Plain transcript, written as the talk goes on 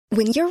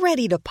When you're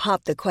ready to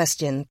pop the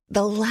question,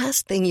 the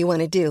last thing you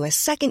want to do is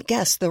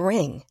second-guess the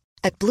ring.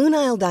 At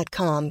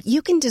BlueNile.com,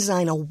 you can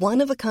design a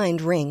one-of-a-kind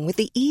ring with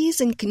the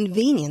ease and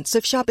convenience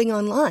of shopping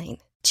online.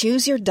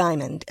 Choose your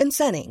diamond and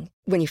setting.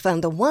 When you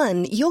find the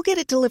one, you'll get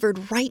it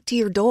delivered right to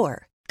your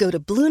door. Go to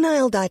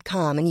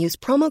BlueNile.com and use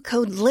promo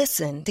code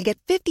LISTEN to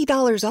get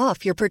 $50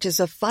 off your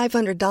purchase of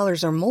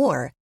 $500 or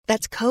more.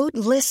 That's code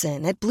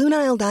LISTEN at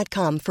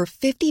BlueNile.com for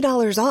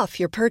 $50 off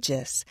your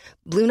purchase.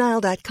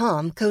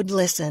 BlueNile.com, code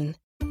LISTEN.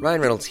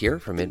 Ryan Reynolds here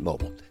from Mint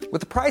Mobile. With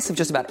the price of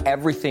just about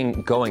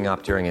everything going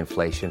up during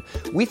inflation,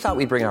 we thought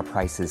we'd bring our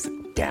prices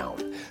down.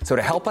 So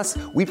to help us,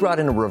 we brought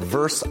in a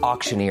reverse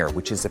auctioneer,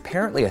 which is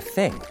apparently a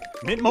thing.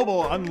 Mint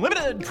Mobile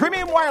Unlimited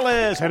Premium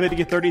Wireless. How to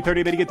get 30,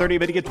 30, bit to get 30,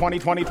 bit to get 20,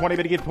 20, 20,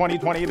 bit to get 20,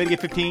 20, bit to get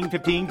 15,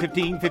 15,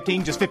 15,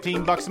 15, just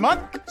 $15 a month?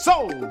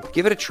 Sold!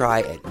 Give it a try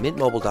at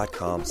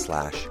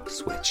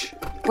mintmobile.com/switch.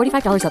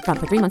 $45 up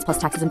front for 3 months plus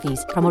taxes and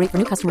fees. Promo rate for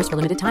new customers for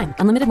limited time.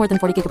 Unlimited more than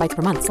 40 gigabytes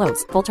per month.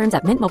 Slows full terms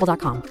at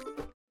mintmobile.com.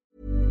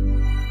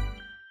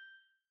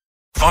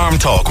 Farm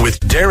Talk with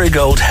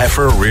Dairygold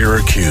Heifer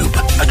Rearer Cube,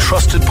 a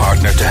trusted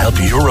partner to help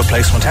your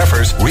replacement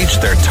heifers reach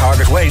their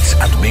target weights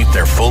and meet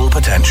their full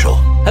potential.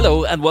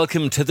 Hello and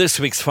welcome to this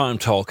week's Farm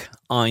Talk.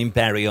 I'm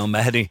Barry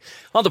O'Mahony.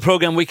 On the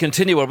programme we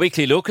continue our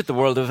weekly look at the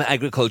world of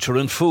agriculture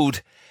and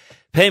food.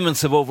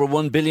 Payments of over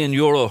 €1 billion,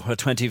 or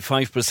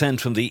 25%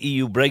 from the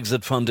EU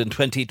Brexit Fund in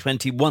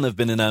 2021 have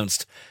been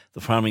announced.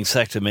 The farming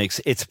sector makes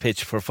its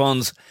pitch for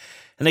funds.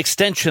 An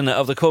extension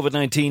of the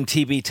COVID-19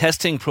 TB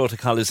testing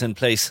protocol is in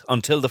place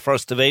until the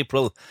 1st of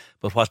April.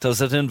 But what does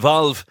it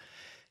involve?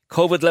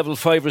 COVID level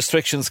 5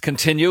 restrictions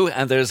continue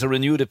and there's a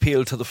renewed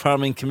appeal to the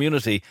farming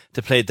community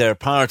to play their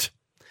part.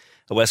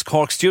 A West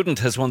Cork student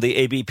has won the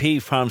ABP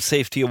Farm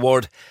Safety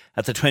Award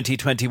at the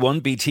 2021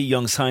 BT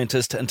Young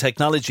Scientist and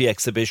Technology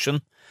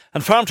Exhibition.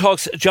 And Farm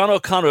Talk's John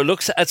O'Connor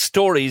looks at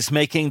stories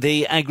making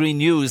the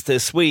agri-news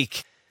this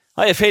week.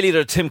 IFA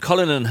leader Tim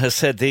Cullinan has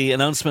said the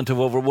announcement of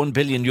over €1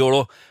 billion,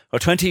 or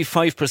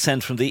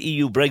 25% from the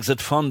EU Brexit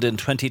Fund in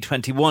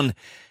 2021,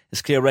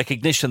 is clear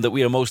recognition that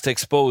we are most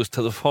exposed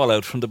to the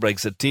fallout from the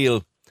Brexit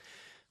deal.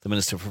 The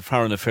Minister for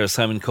Foreign Affairs,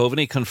 Simon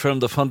Coveney,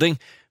 confirmed the funding,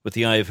 with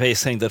the IFA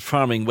saying that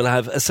farming will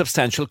have a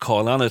substantial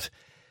call on it.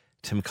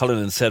 Tim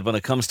Cullinan said when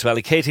it comes to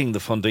allocating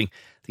the funding,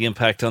 the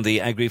impact on the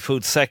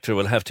agri-food sector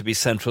will have to be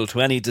central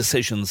to any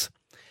decisions.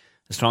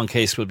 A strong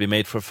case will be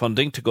made for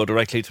funding to go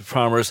directly to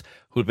farmers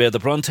who will bear the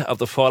brunt of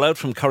the fallout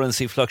from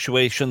currency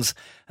fluctuations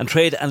and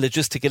trade and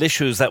logistical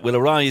issues that will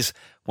arise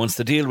once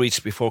the deal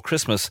reached before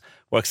Christmas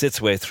works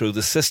its way through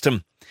the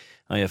system.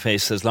 IFA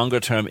says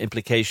longer-term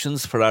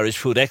implications for Irish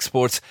food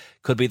exports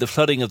could be the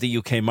flooding of the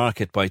UK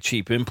market by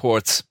cheap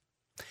imports.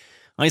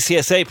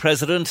 ICSA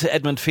President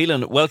Edmund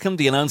Phelan welcomed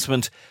the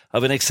announcement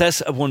of in excess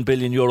of €1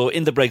 billion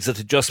in the Brexit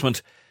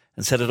adjustment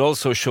and said it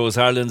also shows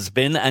Ireland's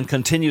been and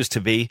continues to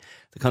be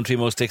the country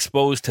most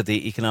exposed to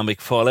the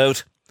economic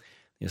fallout.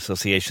 The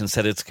association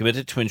said it's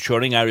committed to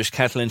ensuring Irish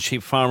cattle and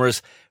sheep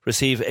farmers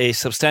receive a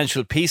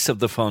substantial piece of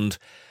the fund.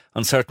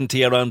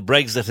 Uncertainty around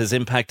Brexit has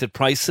impacted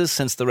prices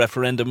since the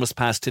referendum was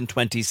passed in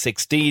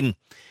 2016.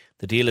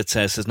 The deal, it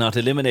says, has not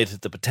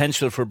eliminated the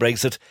potential for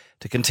Brexit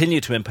to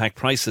continue to impact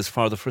prices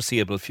for the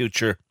foreseeable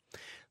future.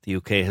 The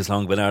UK has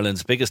long been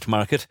Ireland's biggest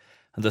market,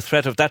 and the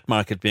threat of that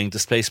market being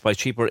displaced by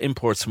cheaper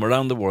imports from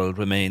around the world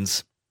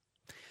remains.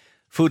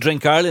 Food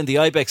Drink Ireland, the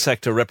IBEX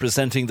sector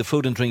representing the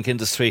food and drink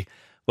industry,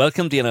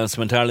 welcomed the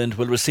announcement Ireland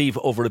will receive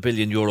over €1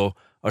 billion, or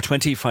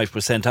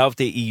 25% of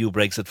the EU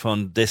Brexit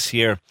Fund this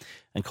year,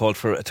 and called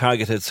for a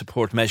targeted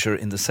support measure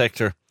in the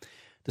sector.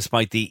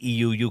 Despite the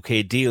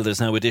EU-UK deal,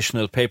 there's now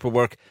additional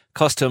paperwork,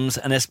 customs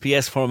and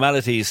SPS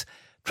formalities,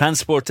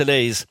 transport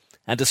delays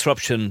and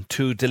disruption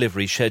to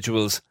delivery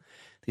schedules.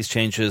 These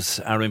changes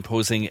are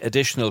imposing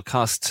additional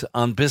costs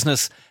on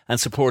business, and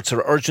supports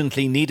are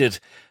urgently needed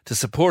to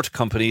support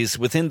companies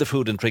within the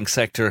food and drink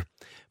sector,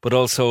 but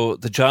also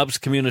the jobs,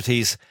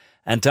 communities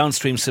and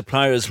downstream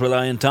suppliers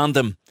reliant on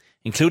them,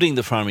 including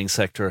the farming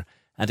sector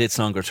and its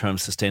longer-term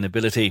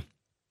sustainability.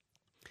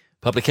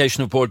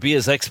 Publication of Bord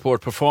Bia's Export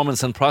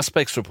Performance and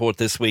Prospects report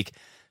this week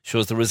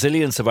shows the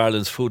resilience of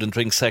Ireland's food and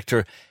drink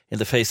sector in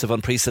the face of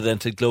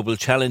unprecedented global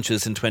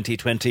challenges in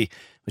 2020,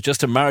 with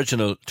just a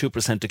marginal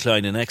 2%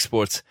 decline in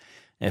exports.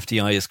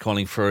 FDI is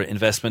calling for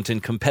investment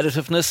in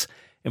competitiveness,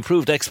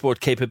 improved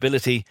export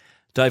capability,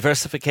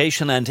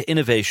 diversification and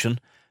innovation,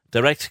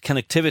 direct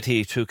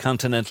connectivity to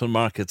continental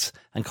markets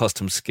and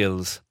customs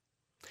skills.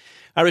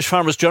 Irish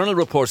Farmers Journal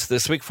reports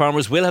this week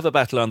farmers will have a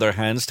battle on their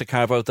hands to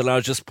carve out the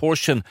largest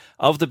portion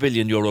of the €1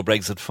 billion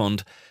Brexit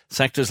fund.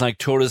 Sectors like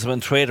tourism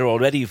and trade are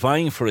already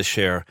vying for a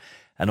share,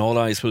 and all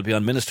eyes will be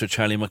on Minister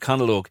Charlie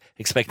McConalogue,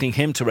 expecting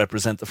him to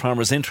represent the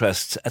farmers'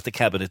 interests at the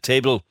Cabinet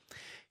table.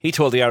 He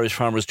told the Irish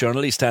Farmers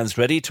Journal he stands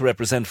ready to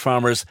represent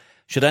farmers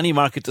should any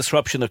market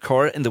disruption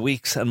occur in the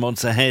weeks and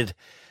months ahead.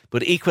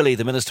 But equally,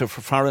 the Minister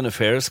for Foreign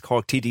Affairs,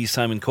 Cork TD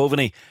Simon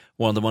Coveney,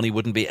 warned the money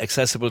wouldn't be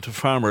accessible to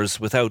farmers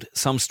without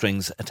some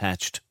strings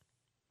attached.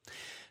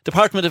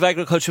 Department of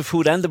Agriculture,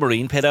 Food and the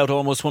Marine paid out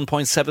almost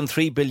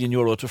 €1.73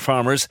 billion to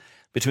farmers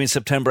between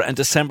September and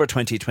December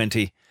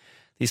 2020.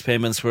 These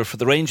payments were for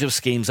the range of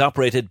schemes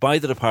operated by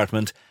the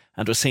department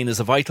and are seen as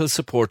a vital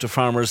support to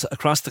farmers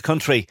across the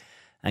country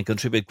and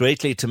contribute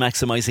greatly to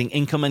maximising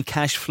income and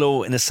cash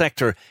flow in a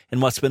sector in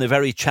what's been a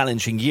very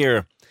challenging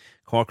year.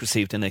 Cork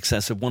received in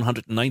excess of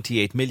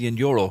 €198 million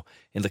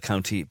in the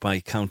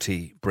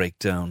county-by-county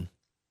breakdown.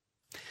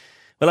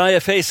 Well,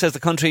 IFA says the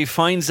country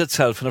finds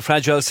itself in a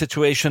fragile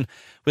situation,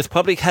 with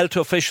public health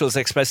officials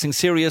expressing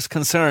serious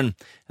concern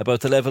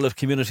about the level of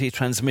community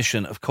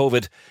transmission of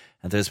COVID.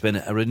 And there's been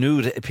a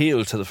renewed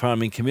appeal to the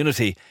farming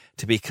community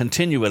to be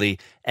continually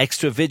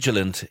extra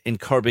vigilant in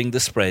curbing the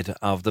spread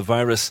of the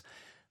virus.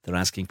 They're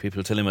asking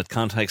people to limit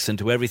contacts and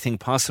do everything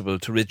possible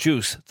to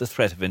reduce the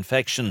threat of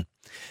infection.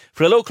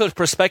 For a local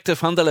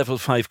perspective on the Level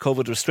 5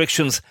 COVID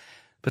restrictions,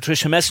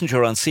 Patricia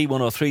Messenger on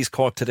C103's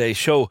Cork Today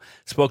show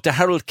spoke to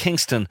Harold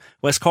Kingston,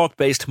 West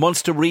Cork-based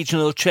Munster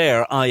Regional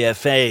Chair,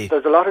 IFA.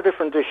 There's a lot of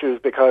different issues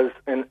because,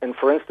 in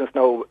for instance,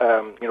 now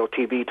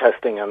TB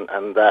testing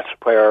and that,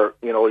 where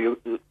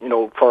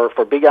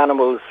for big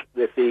animals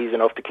it's easy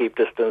enough to keep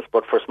distance,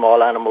 but for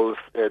small animals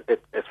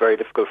it's very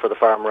difficult for the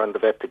farmer and the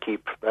vet to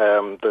keep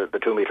the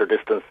 2 metre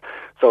distance.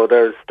 So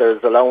there's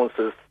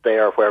allowances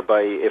there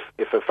whereby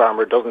if a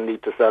farmer doesn't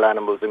need to sell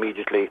animals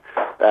immediately,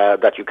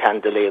 that you can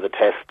delay the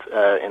test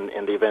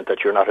in the event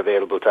that you're not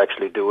available to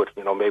actually do it.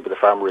 Maybe the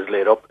farmer is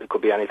laid up, it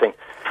could be anything.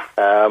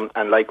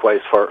 And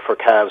likewise for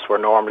calves, where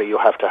normally you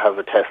have to have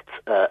a test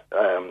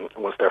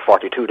once they're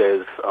 42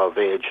 days of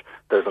age,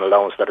 there's an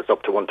allowance that it's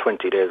up to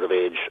 120 days of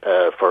age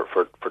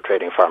for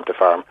trading farm to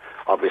farm.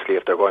 Obviously,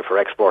 if they're going for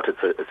export,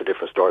 it's a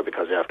different story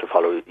because you have to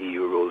follow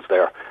EU rules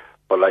there.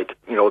 But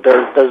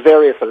there's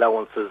various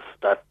allowances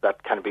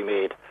that can be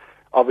made.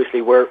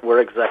 Obviously, we're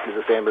exactly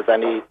the same as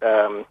any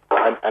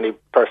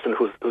person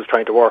who's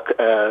trying to work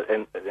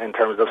in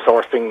terms of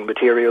sourcing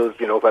materials.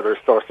 Whether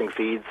it's sourcing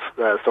feeds,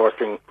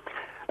 sourcing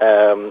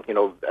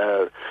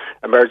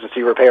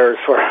emergency repairs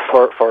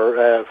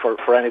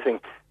for anything.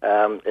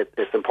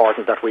 It's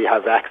important that we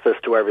have access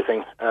to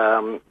everything,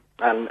 and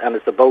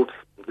it's about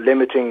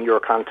limiting your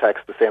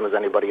contacts the same as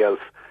anybody else.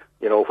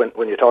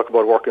 When you talk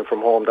about working from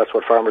home, that's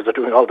what farmers are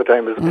doing all the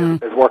time is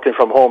working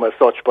from home as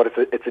such. But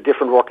it's a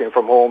different working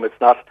from home. It's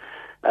not.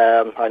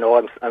 I know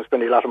I'm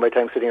spending a lot of my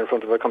time sitting in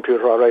front of a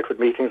computer, all right, with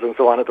meetings and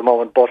so on at the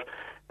moment. But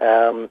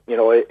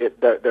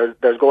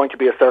there's going to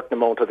be a certain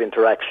amount of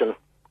interaction.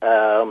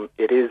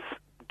 It is,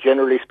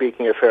 generally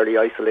speaking, a fairly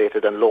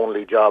isolated and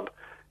lonely job.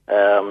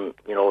 In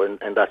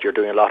that you're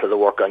doing a lot of the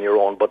work on your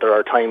own. But there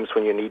are times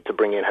when you need to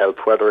bring in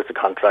help, whether it's a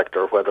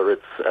contractor, whether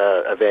it's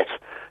a vet.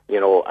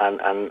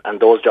 And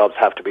those jobs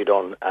have to be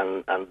done,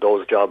 and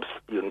those jobs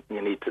you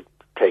need to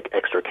take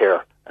extra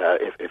care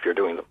if you're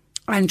doing them.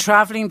 And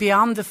travelling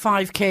beyond the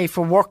 5K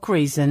for work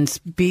reasons,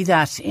 be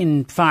that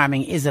in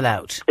farming, is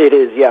allowed? It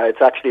is, yeah.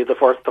 It's actually the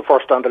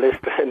first on the list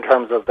in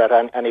terms of that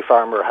any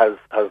farmer has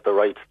the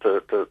right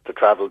to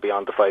travel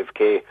beyond the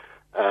 5K.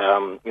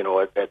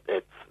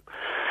 It's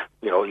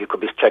you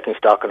could be checking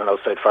stock on an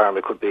outside farm.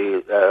 It could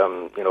be,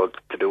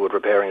 to do with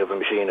repairing of a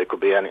machine. It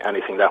could be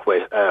anything that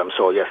way.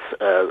 So yes,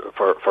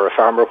 for a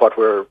farmer, what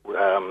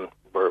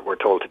we're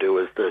told to do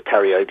is to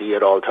carry ID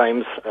at all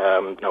times.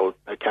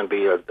 It can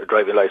be a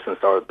driving license,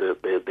 or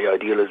the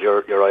ideal is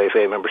your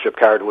IFA membership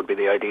card would be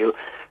the ideal.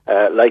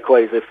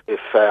 Likewise, if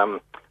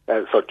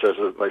such as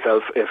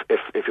myself,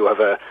 if you have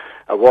a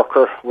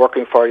worker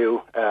working for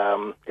you,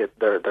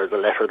 there's a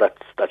letter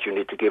that you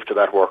need to give to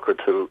that worker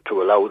to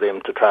allow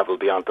them to travel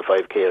beyond the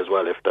 5K as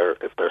well if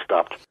they're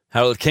stopped.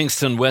 Harold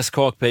Kingston, West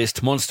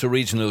Cork-based Munster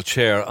Regional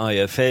Chair,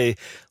 IFA.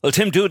 Well,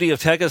 Tim Doody of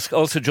Tegas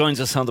also joins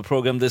us on the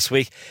programme this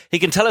week. He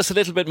can tell us a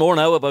little bit more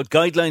now about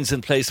guidelines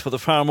in place for the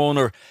farm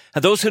owner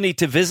and those who need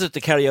to visit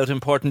to carry out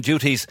important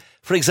duties,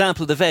 for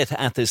example, the vet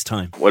at this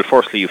time. Well,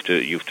 firstly, you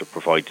have to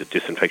provide the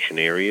disinfection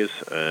areas,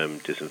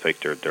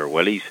 disinfect their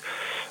wellies,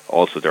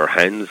 also their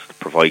hands,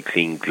 provide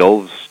clean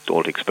gloves.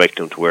 Don't expect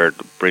them to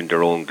bring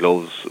their own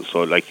gloves.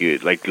 So,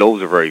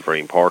 gloves are very, very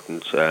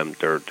important.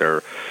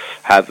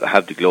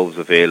 Have the gloves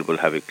available,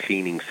 have a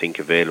cleaning sink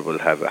available,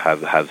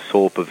 have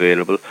soap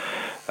available,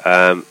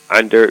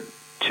 and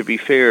to be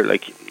fair,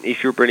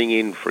 if you're bringing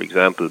in, for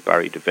example,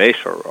 Barry the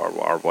vet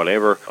or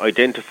whatever,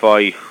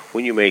 identify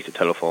when you make the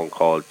telephone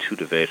call to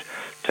the vet.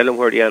 Tell them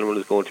where the animal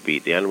is going to be.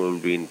 The animal will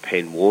be in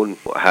pen 1.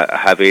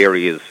 Have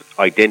areas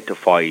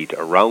identified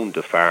around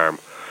the farm.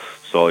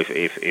 So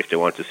if they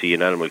want to see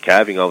an animal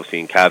calving, obviously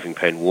in calving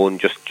pen 1,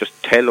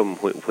 just tell them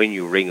when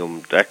you ring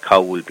them that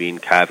cow will be in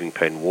calving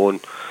pen 1,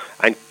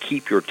 and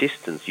keep your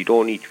distance. You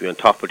don't need to be on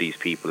top of these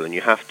people, and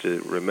you have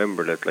to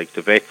remember that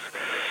the vets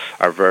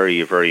are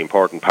very, very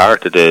important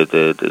part of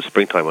the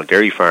springtime on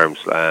dairy farms,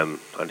 and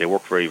they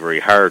work very, very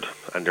hard,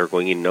 and they're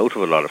going in and out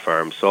of a lot of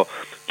farms. So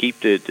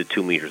keep the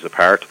 2 metres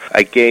apart.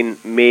 Again,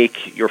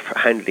 make your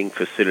handling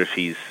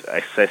facilities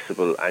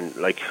accessible, and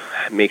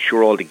make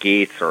sure all the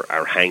gates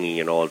are hanging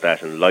and all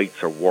that, and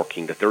lights are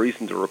working, that there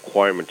isn't a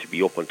requirement to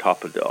be up on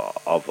top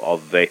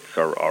of vets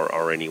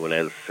or anyone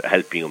else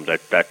helping them.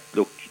 That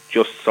look,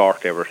 just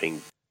sort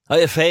everything.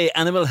 IFA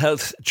Animal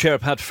Health Chair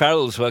Pat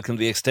Farrell's welcomed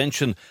the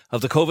extension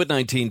of the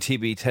COVID-19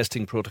 TB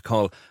testing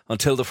protocol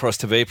until the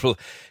 1st of April.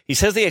 He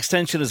says the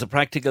extension is a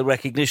practical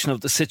recognition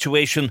of the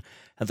situation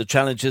and the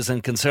challenges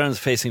and concerns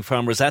facing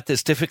farmers at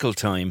this difficult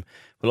time,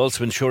 while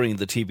also ensuring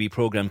the TB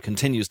programme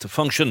continues to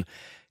function.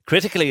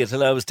 Critically, it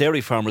allows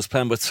dairy farmers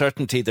plan with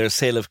certainty their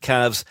sale of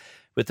calves,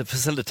 with the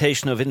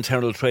facilitation of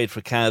internal trade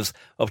for calves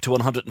up to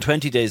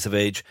 120 days of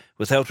age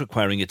without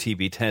requiring a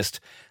TB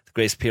test. The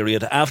grace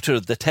period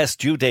after the test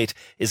due date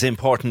is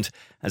important,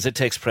 as it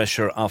takes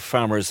pressure off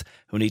farmers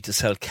who need to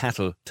sell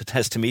cattle to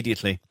test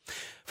immediately.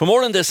 For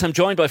more on this, I'm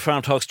joined by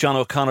Farm Talk's John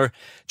O'Connor.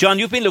 John,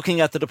 you've been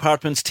looking at the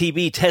department's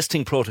TB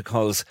testing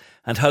protocols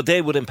and how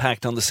they would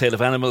impact on the sale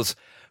of animals.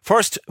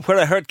 First, where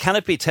a herd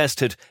cannot be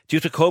tested due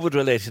to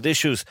COVID-related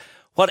issues,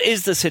 what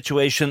is the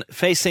situation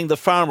facing the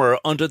farmer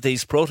under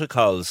these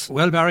protocols?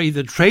 Well, Barry,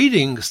 the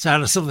trading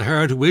status of the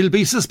herd will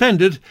be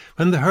suspended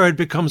when the herd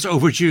becomes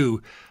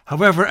overdue.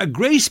 However, a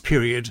grace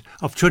period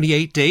of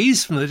 28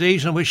 days from the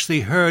date on which the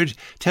herd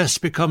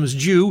test becomes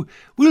due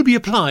will be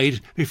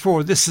applied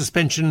before this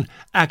suspension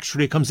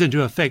actually comes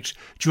into effect,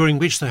 during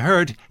which the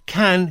herd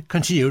can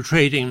continue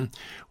trading.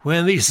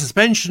 When the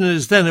suspension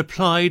is then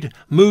applied,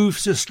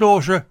 moves to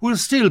slaughter will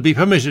still be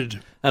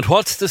permitted. And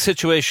what's the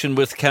situation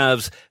with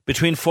calves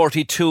between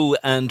 42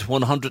 and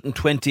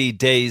 120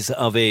 days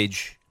of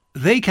age?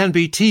 They can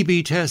be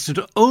TB tested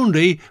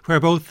only where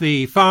both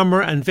the farmer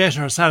and vet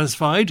are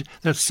satisfied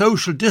that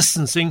social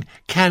distancing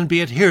can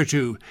be adhered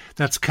to.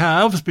 That's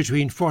calves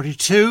between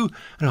 42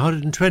 and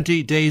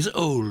 120 days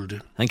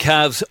old. And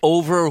calves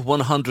over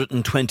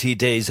 120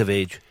 days of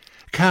age?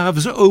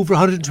 Calves over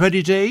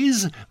 120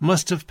 days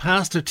must have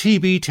passed a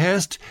TB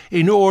test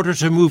in order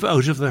to move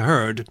out of the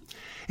herd.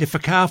 If a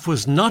calf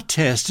was not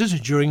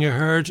tested during a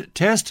herd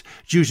test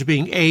due to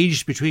being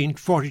aged between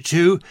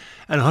 42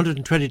 and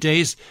 120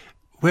 days,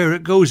 where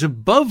it goes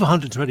above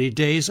 120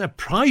 days, a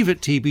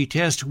private TB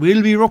test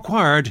will be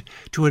required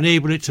to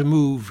enable it to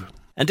move.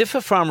 And if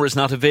a farmer is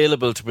not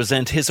available to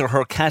present his or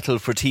her cattle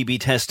for TB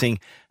testing,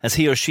 as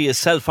he or she is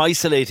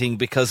self-isolating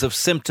because of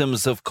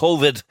symptoms of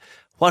COVID,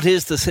 what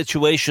is the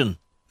situation?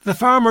 The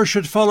farmer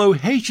should follow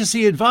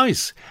HSE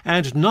advice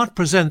and not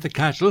present the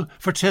cattle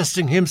for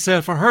testing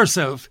himself or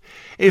herself.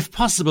 If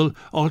possible,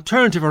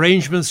 alternative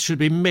arrangements should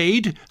be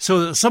made so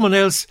that someone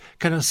else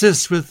can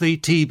assist with the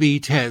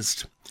TB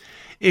test.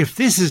 If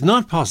this is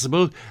not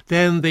possible,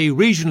 then the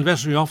Regional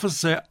Veterinary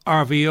Office,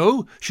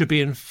 RVO, should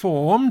be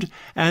informed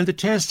and the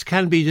test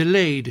can be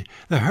delayed.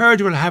 The herd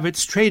will have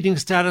its trading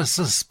status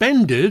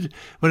suspended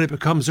when it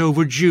becomes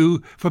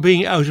overdue for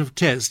being out of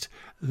test.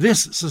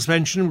 This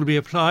suspension will be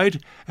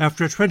applied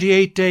after a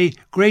 28-day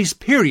grace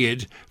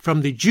period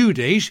from the due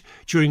date,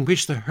 during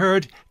which the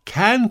herd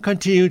can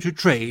continue to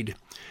trade.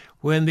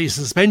 When the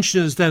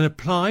suspension is then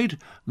applied,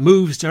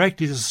 moves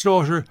directly to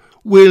slaughter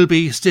will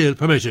be still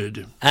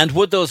permitted. And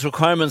would those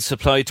requirements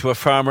apply to a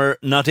farmer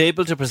not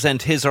able to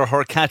present his or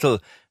her cattle,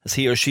 as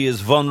he or she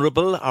is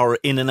vulnerable or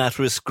in an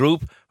at-risk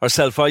group or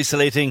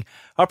self-isolating,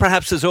 or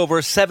perhaps is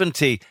over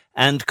 70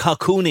 and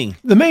cocooning?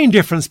 The main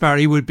difference,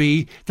 Barry, would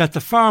be that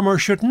the farmer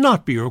should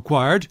not be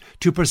required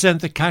to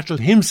present the cattle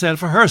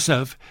himself or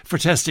herself for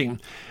testing.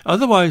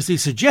 Otherwise, the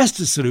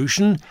suggested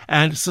solution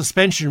and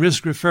suspension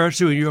risk referred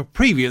to in your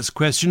previous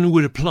question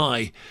would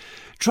apply.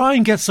 Try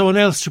and get someone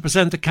else to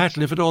present the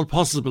cattle if at all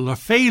possible, or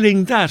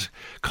failing that,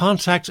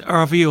 contact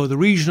RVO, the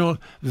Regional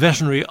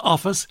Veterinary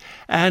Office,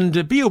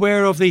 and be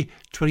aware of the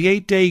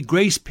 28-day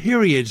grace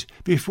period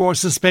before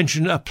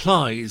suspension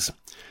applies.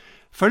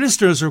 For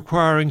listeners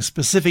requiring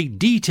specific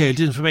detailed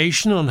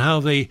information on how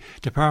the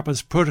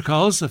department's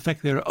protocols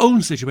affect their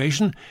own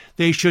situation,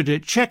 they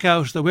should check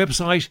out the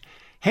website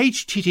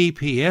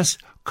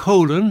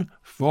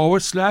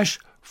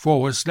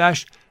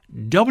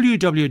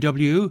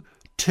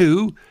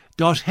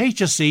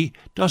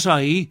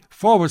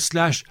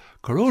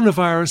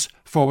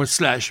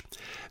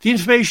The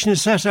information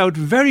is set out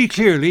very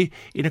clearly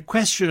in a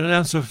question and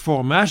answer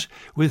format,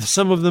 with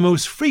some of the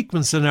most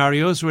frequent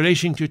scenarios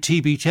relating to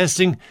TB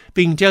testing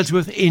being dealt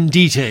with in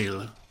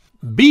detail.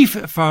 Beef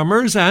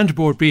farmers and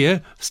Bord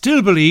Bia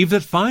still believe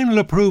that final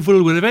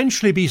approval will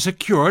eventually be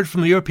secured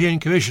from the European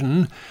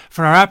Commission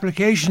for our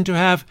application to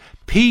have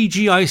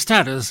PGI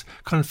status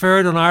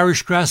conferred on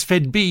Irish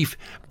grass-fed beef,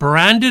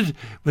 branded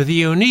with the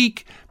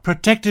unique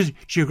Protected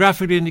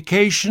Geographic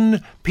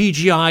Indication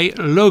PGI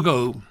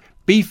logo.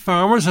 Beef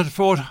farmers had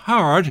fought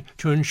hard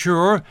to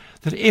ensure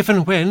that if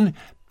and when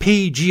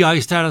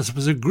PGI status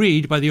was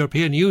agreed by the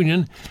European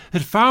Union,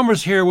 that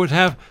farmers here would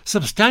have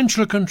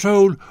substantial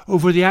control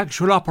over the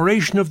actual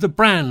operation of the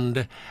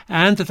brand,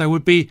 and that there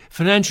would be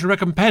financial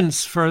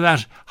recompense for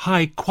that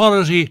high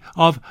quality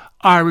of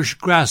Irish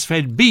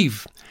grass-fed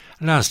beef.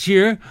 Last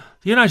year,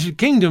 the United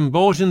Kingdom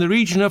bought in the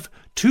region of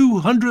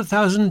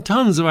 200,000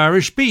 tonnes of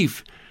Irish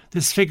beef.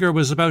 This figure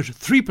was about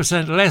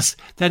 3% less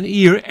than a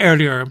year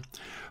earlier.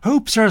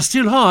 Hopes are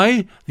still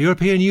high. The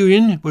European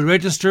Union will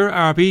register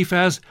our beef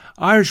as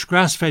Irish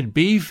grass-fed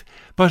beef,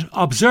 but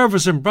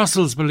observers in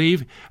Brussels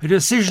believe a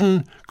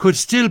decision could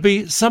still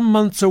be some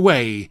months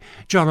away.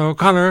 John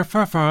O'Connor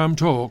for Farm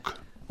Talk.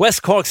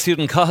 West Cork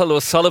student Cathal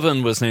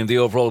O'Sullivan was named the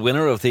overall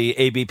winner of the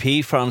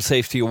ABP Farm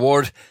Safety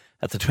Award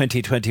at the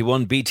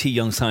 2021 BT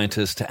Young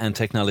Scientist and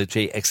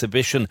Technology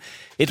Exhibition.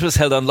 It was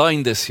held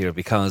online this year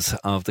because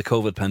of the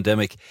COVID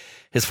pandemic.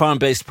 His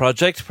farm-based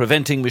project,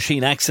 Preventing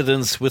Machine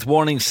Accidents with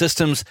Warning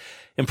Systems,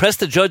 impressed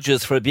the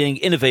judges for being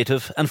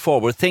innovative and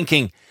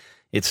forward-thinking.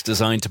 It's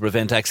designed to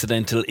prevent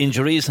accidental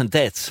injuries and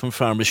deaths from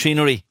farm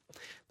machinery.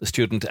 The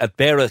student at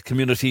Beara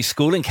Community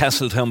School in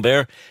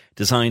Castletownbere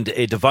designed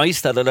a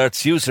device that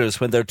alerts users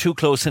when they're too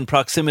close in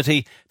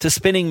proximity to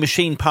spinning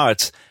machine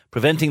parts,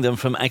 preventing them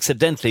from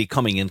accidentally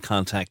coming in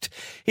contact.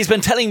 He's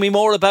been telling me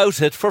more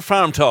about it for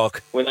Farm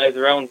Talk. When I was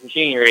around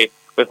machinery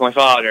with my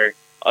father,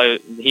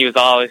 he was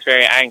always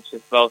very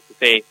anxious about the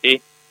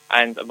safety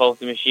and about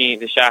the machine,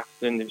 the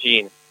shafts in the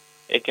machine.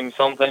 It can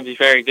sometimes be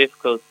very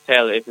difficult to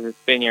tell if it's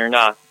spinning or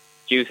not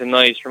due to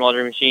noise from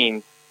other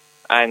machines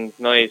and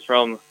noise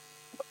from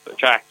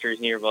tractors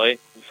nearby.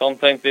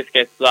 Sometimes this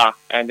gets blocked,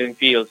 and in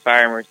fields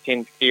farmers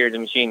tend to clear the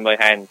machine by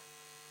hand.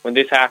 When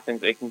this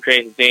happens, it can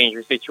create a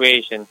dangerous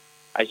situation,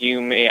 as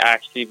you may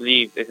actually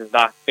believe this is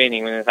not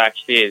spinning when it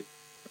actually is.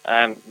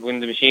 When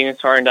the machine is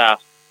turned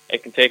off,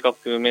 it can take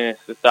up to a minute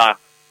to stop,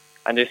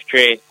 and this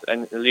creates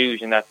an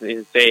illusion that it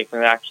is safe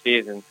when it actually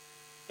isn't.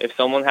 If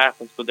someone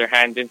happens to put their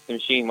hand into the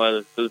machine while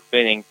it's still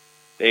spinning,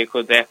 they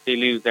could definitely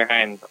lose their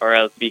hand or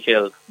else be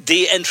killed.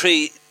 The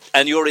entry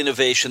and your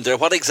innovation there,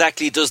 what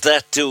exactly does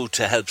that do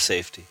to help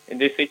safety? In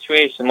this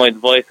situation, my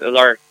device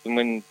alerts them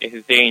when it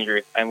is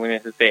dangerous and when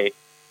it is safe.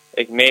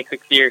 It makes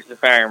it clear to the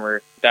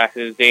farmer that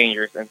it is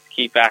dangerous and to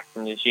keep back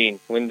from the machine.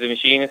 When the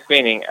machine is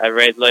spinning, a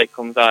red light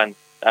comes on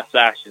that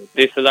flashes.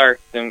 This alerts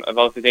them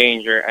about the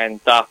danger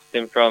and stops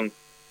them from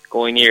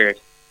going near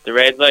it. The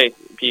red light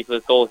people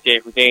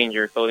associate with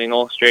danger, so they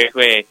know straight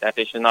away that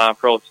they should not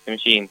approach the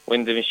machine.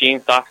 When the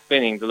machine stops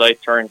spinning, the light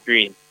turns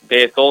green.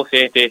 They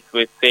associate this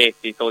with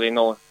safety, so they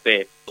know it's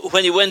safe.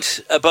 When you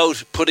went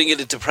about putting it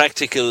into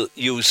practical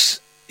use,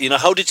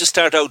 how did you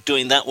start out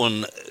doing that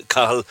one,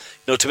 Cathal,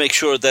 to make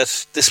sure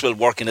that this will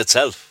work in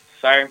itself?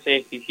 Farm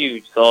safety is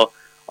huge, so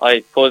I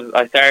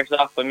started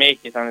off by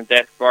making it on a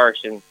desk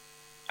version,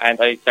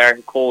 and I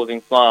started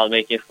coding small,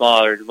 making a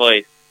smaller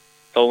device.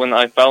 So when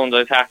I found I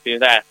was happy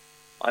with that,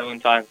 I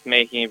went on to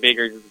making a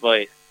bigger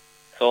device.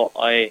 So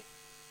I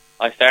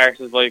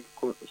started by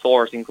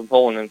sourcing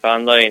components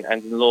online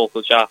and in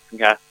local shops in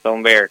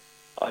Castletownbere.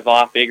 I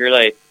bought bigger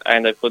lights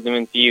and I put them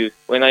into use.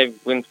 When I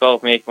went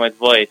about making my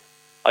device,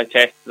 I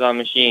tested on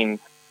machines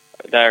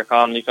that are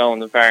commonly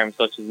found in farms,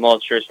 such as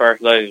mulchers,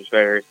 fertilizer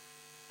spreaders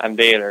and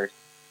balers.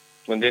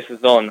 When this was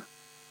done,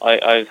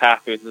 I was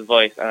happy with the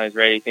device and I was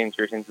ready to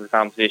enter it into the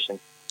competition.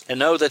 And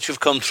now that you've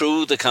come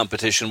through the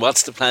competition,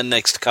 what's the plan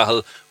next,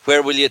 Cathal?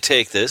 Where will you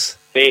take this?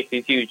 Safety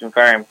is huge in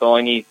farms, so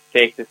I need to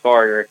take this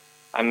further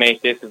and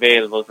make this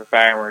available for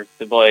farmers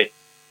to buy.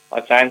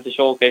 I plan to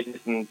showcase this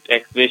in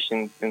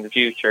exhibitions in the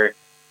future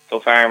so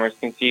farmers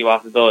can see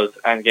what it does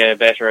and get a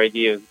better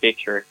idea of the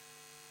picture.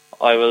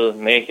 I will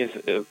make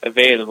it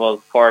available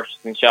for purchase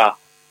in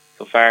shops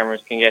so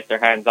farmers can get their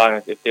hands on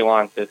it if they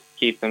want to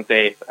keep them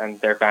safe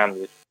and their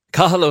families.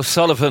 Cathal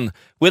O'Sullivan,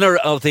 winner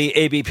of the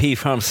ABP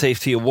Farm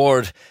Safety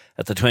Award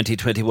at the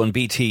 2021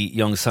 BT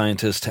Young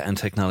Scientist and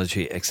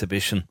Technology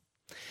Exhibition.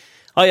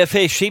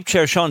 IFA Sheep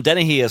Chair Sean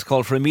Dennehy has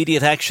called for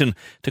immediate action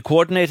to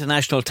coordinate a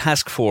national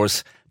task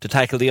force to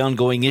tackle the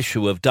ongoing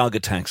issue of dog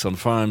attacks on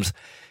farms.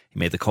 He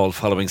made the call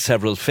following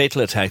several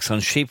fatal attacks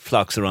on sheep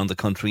flocks around the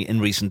country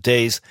in recent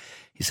days.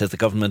 He says the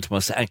government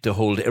must act to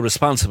hold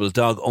irresponsible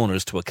dog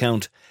owners to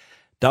account.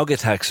 Dog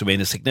attacks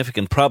remain a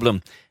significant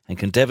problem and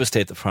can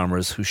devastate the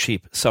farmers whose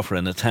sheep suffer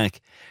an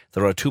attack.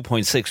 There are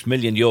 2.6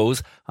 million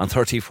ewes on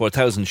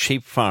 34,000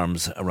 sheep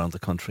farms around the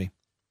country.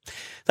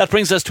 That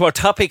brings us to our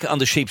topic on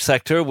the sheep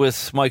sector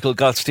with Michael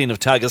Goldstein of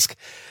Teagasc.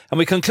 And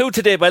we conclude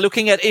today by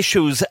looking at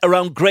issues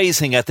around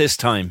grazing at this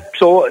time.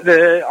 So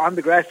on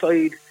the grass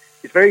side,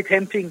 it's very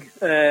tempting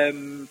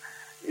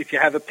if you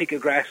have a pick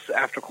of grass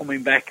after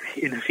coming back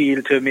in the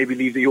field to maybe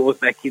leave the ewes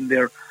back in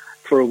there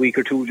for a week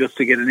or two just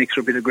to get an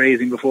extra bit of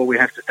grazing before we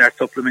have to start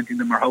supplementing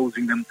them or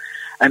housing them.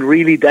 And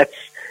really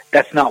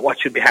that's not what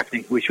should be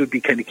happening. We should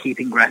be kind of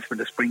keeping grass for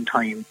the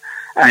springtime.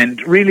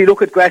 And really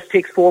look at grass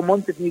takes 4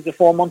 months. It needs a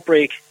 4-month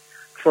break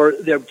for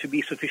there to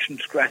be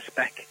sufficient grass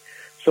back.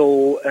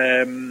 So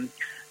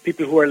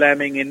people who are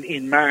lambing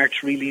in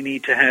March really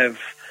need to have,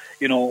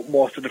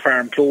 most of the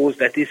farm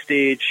closed at this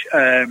stage.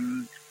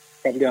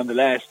 probably on the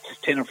last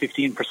 10 or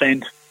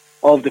 15%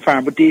 of the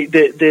farm. But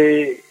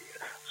the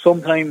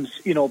sometimes,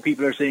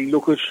 people are saying,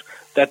 look at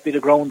that bit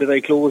of ground that I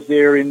closed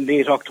there in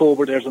late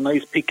October, there's a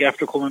nice pick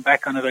after coming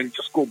back on it, I'll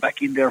just go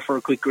back in there for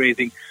a quick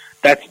grazing.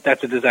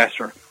 That's a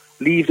disaster.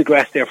 Leave the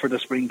grass there for the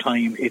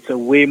springtime. It's a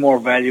way more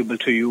valuable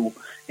to you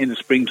in the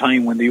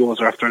springtime when the ewes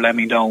are after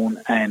lambing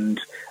down and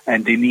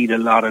they need a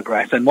lot of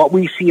grass. And what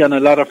we see on a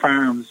lot of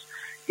farms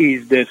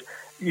is that,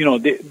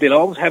 they'll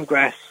always have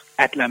grass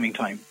at lambing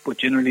time, but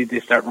generally they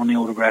start running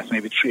out of grass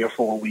maybe 3 or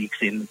 4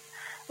 weeks in,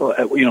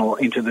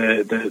 into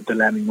the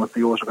lambing. Once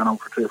the ewes are gone out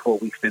for 3 or 4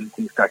 weeks, then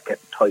things start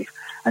getting tight.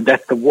 And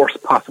that's the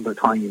worst possible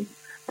time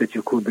that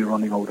you could be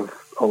running out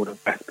of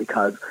grass,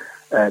 because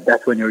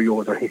that's when your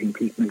ewes are hitting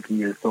peak milk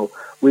yield. So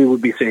we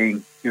would be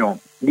saying,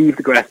 leave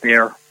the grass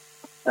there.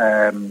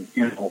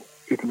 It'll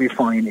be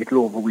fine.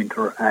 It'll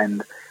overwinter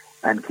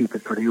and keep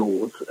it for the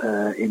ewes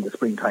in the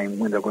springtime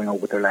when they're going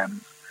out with their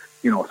lambs.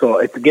 So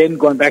it's again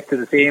going back to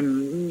the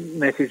same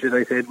message that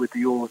I said with the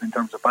ewes in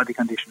terms of body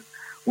condition.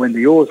 When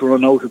the ewes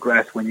run out of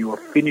grass, when you have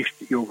finished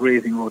your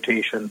grazing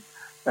rotation,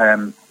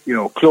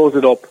 close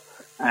it up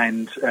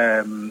and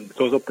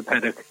close up the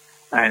paddock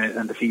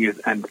and the field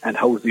and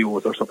house the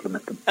ewes or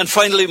supplement them. And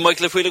finally,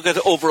 Michael, if we look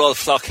at overall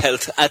flock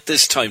health at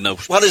this time now,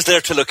 what is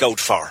there to look out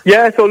for?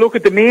 Yeah, so look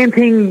at the main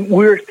thing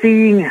we're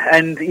seeing,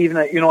 and even,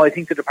 I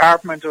think the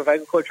Department of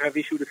Agriculture have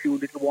issued a few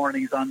little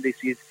warnings on this,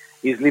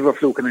 is liver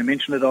fluke, and I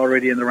mentioned it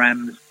already in the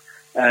rams.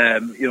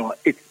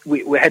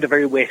 We had a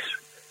very wet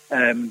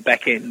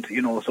back end,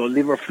 so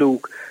liver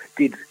fluke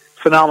did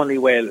phenomenally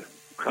well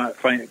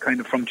kind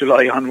of from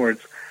July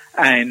onwards.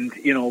 And,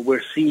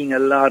 we're seeing a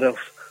lot of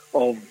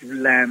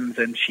lambs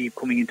and sheep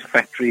coming into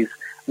factories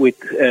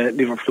with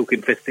liver fluke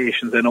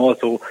infestations, and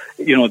also,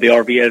 the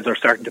RVLs are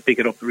starting to pick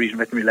it up, the regional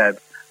veterinary labs.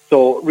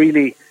 So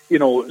really,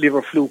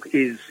 liver fluke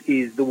is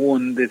the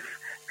one that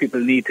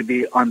people need to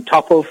be on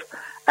top of.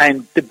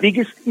 And the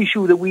biggest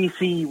issue that we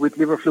see with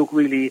liver fluke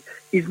really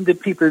isn't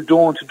that people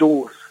don't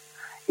dose,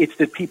 it's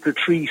that people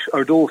treat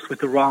or dose with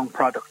the wrong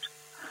product.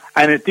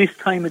 And at this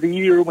time of the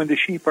year, when the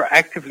sheep are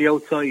actively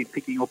outside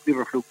picking up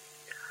liver fluke,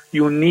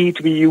 you need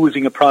to be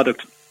using a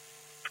product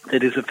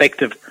that is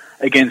effective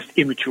against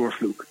immature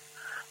fluke.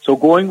 So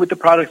going with the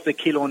products that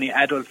kill only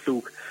adult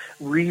fluke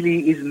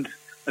really isn't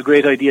a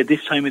great idea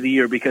this time of the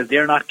year, because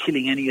they're not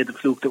killing any of the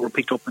fluke that were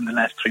picked up in the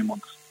last 3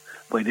 months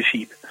by the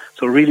sheep.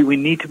 So really we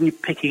need to be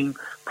picking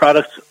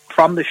products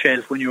from the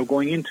shelf when you're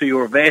going into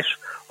your vet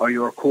or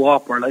your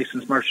co-op or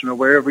licensed merchant or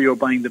wherever you're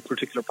buying the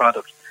particular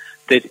product,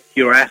 that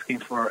you're asking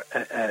for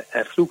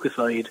a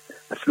flukicide,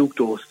 a fluke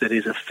dose that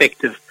is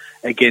effective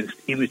against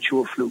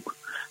immature fluke.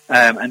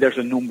 And there's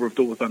a number of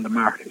those on the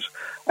market.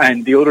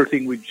 And the other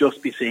thing we'd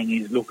just be saying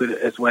is look at it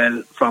as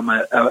well from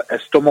a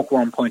stomach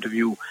worm point of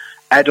view.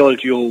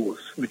 Adult ewes,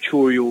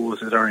 mature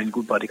ewes that are in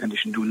good body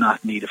condition do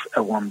not need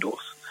a worm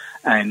dose.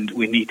 And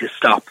we need to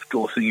stop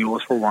dosing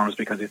ewes for worms,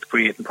 because it's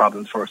creating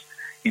problems for us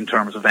in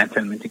terms of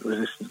anthelmintic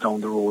resistance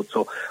down the road.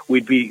 So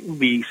we'd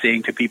be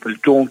saying to people,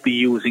 don't be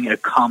using a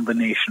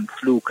combination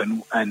fluke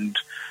and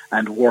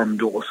worm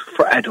dose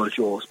for adult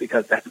ewes,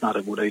 because that's not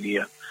a good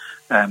idea.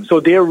 So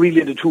they're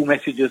really the two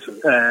messages,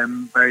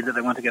 Barry, that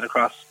I want to get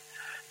across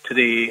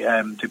today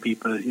to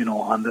people,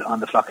 on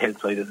the flock health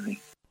side of the thing.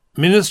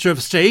 Minister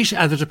of State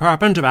at the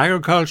Department of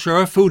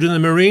Agriculture, Food and the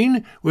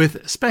Marine,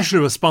 with special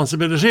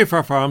responsibility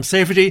for farm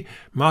safety,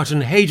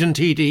 Martin Hayden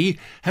TD,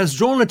 has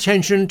drawn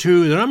attention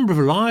to the number of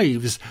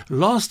lives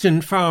lost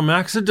in farm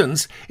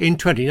accidents in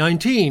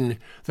 2019.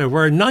 There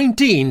were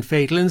 19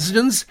 fatal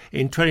incidents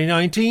in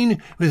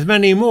 2019, with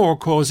many more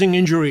causing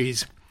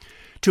injuries.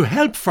 To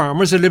help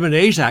farmers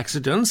eliminate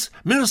accidents,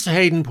 Minister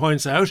Hayden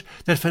points out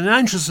that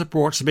financial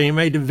supports are being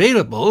made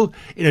available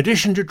in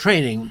addition to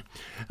training.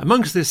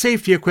 Amongst the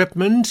safety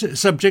equipment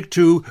subject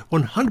to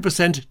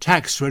 100%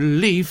 tax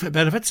relief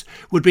benefits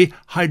would be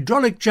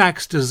hydraulic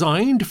jacks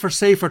designed for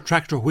safer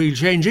tractor wheel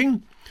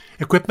changing,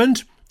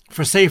 equipment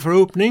for safer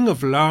opening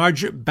of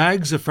large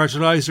bags of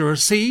fertiliser or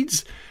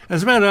seeds,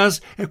 as well as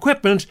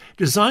equipment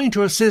designed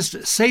to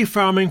assist safe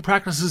farming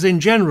practices in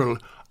general,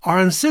 or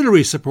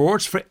ancillary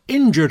supports for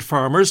injured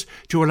farmers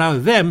to allow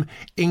them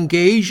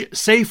engage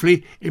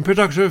safely in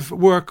productive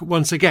work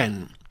once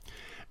again.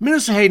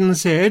 Minister Hayden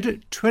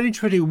said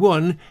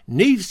 2021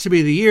 needs to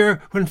be the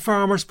year when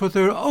farmers put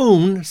their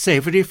own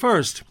safety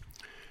first.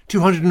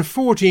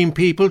 214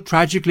 people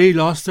tragically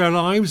lost their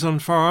lives on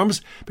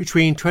farms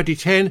between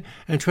 2010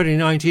 and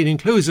 2019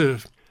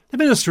 inclusive. The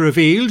Minister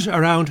revealed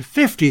around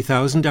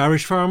 50,000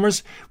 Irish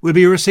farmers will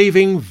be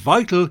receiving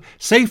vital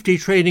safety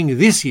training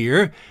this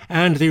year,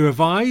 and the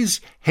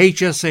revised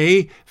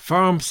HSA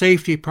Farm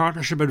Safety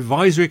Partnership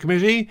Advisory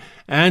Committee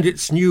and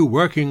its new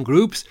working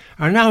groups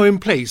are now in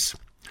place.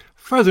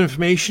 Further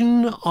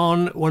information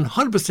on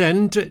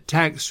 100%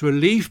 tax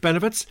relief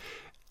benefits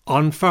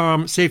on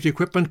farm safety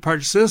equipment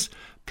purchases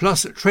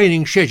plus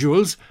training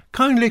schedules,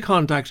 kindly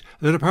contact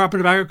the Department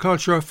of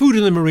Agriculture, Food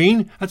and the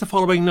Marine at the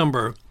following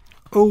number: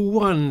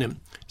 01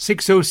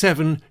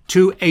 607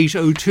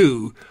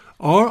 2802,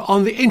 or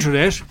on the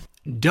internet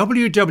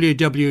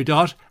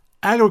www.agriculture.ie.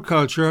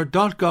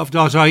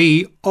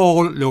 agriculture.gov.ie,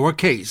 all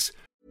lowercase.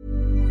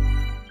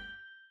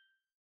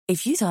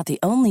 If you thought the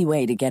only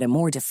way to get a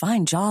more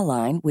defined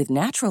jawline with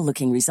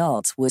natural-looking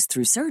results was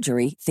through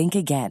surgery, think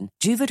again.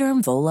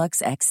 Juvederm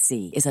Volux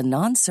XC is a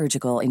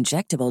non-surgical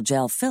injectable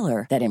gel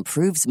filler that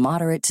improves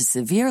moderate to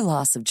severe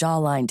loss of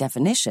jawline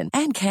definition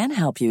and can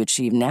help you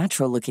achieve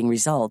natural-looking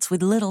results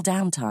with little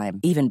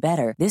downtime. Even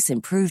better, this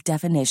improved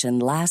definition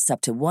lasts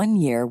up to 1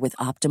 year with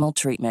optimal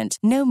treatment.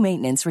 No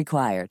maintenance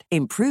required.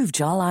 Improve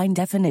jawline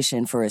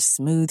definition for a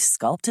smooth,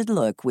 sculpted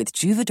look with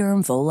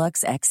Juvederm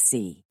Volux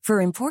XC. For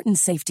important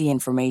safety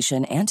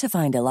information and to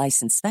find a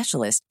licensed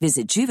specialist,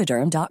 visit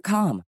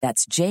Juvederm.com.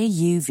 That's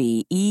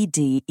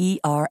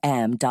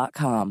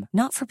JUVEDERM.com.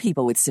 Not for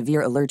people with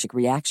severe allergic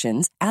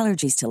reactions,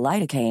 allergies to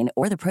lidocaine,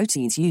 or the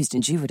proteins used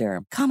in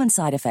Juvederm. Common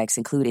side effects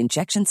include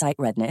injection site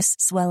redness,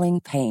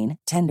 swelling, pain,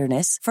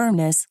 tenderness,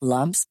 firmness,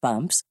 lumps,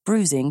 bumps,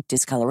 bruising,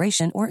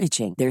 discoloration, or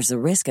itching. There's a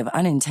risk of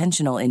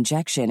unintentional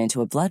injection into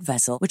a blood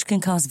vessel, which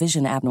can cause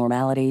vision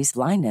abnormalities,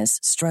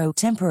 blindness, stroke,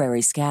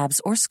 temporary scabs,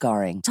 or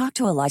scarring. Talk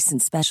to a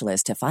licensed specialist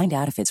to find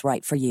out if it's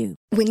right for you.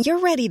 When you're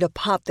ready to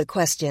pop the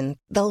question,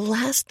 the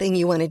last thing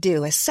you want to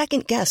do is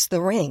second-guess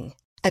the ring.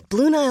 At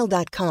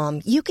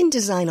BlueNile.com, you can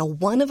design a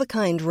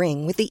one-of-a-kind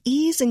ring with the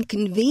ease and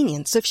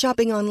convenience of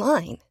shopping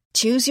online.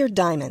 Choose your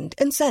diamond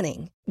and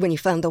setting. When you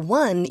find the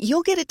one,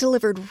 you'll get it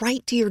delivered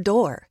right to your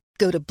door.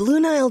 Go to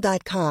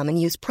BlueNile.com and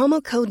use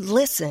promo code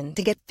LISTEN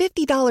to get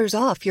 $50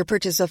 off your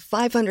purchase of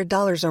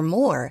 $500 or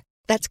more.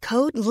 That's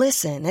code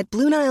LISTEN at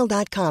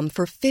BlueNile.com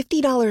for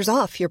 $50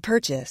 off your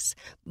purchase.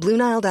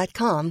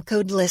 BlueNile.com,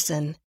 code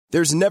LISTEN.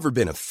 There's never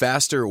been a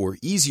faster or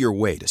easier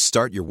way to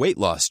start your weight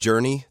loss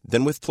journey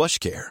than with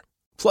PlushCare.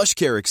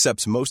 PlushCare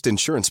accepts most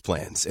insurance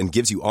plans and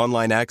gives you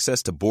online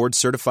access to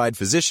board-certified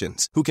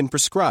physicians who can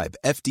prescribe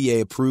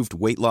FDA-approved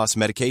weight loss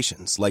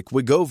medications like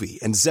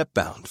Wegovy and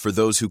Zepbound for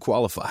those who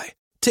qualify.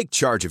 Take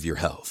charge of your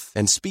health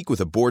and speak with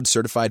a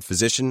board-certified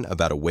physician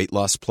about a weight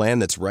loss plan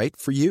that's right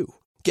for you.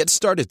 Get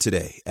started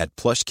today at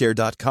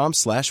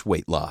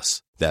plushcare.com/weight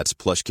loss. That's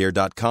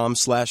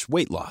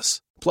plushcare.com/weight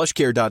loss.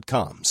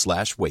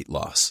 plushcare.com/weight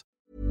loss.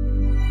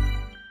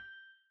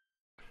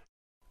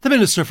 The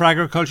Minister for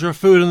Agriculture,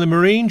 Food and the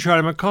Marine,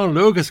 Charlie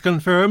McConalogue, has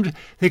confirmed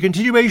the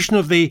continuation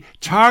of the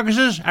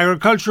Targeted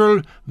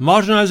Agricultural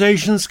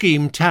Modernisation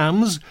Scheme,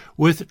 TAMS,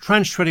 with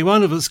Tranche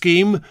 21 of the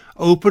scheme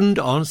opened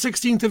on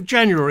 16th of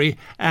January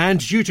and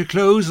due to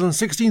close on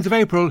 16th of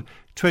April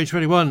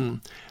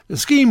 2021. The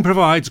scheme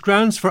provides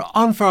grants for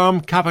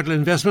on-farm capital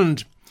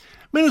investment.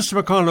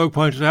 Minister McConalogue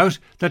pointed out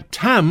that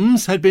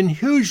TAMS had been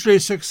hugely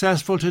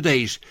successful to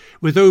date,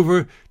 with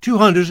over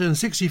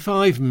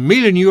 €265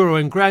 million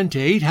in grant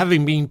aid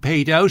having been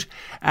paid out,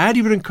 and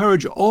he would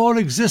encourage all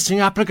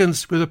existing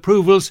applicants with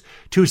approvals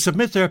to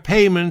submit their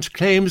payment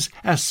claims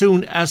as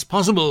soon as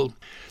possible.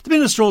 The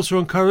Minister also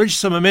encouraged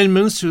some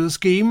amendments to the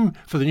scheme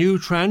for the new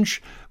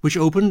tranche, which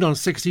opened on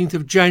 16th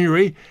of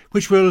January,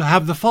 which will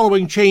have the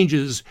following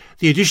changes.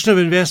 The addition of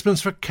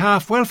investments for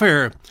calf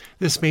welfare.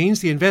 This means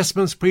the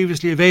investments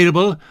previously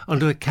available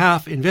under the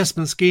calf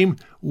investment scheme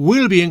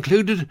will be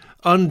included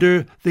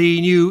under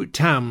the new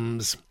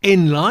TAMS.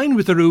 In line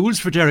with the rules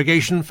for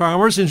derogation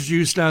farmers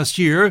introduced last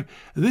year,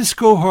 this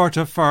cohort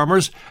of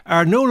farmers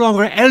are no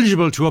longer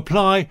eligible to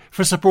apply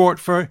for support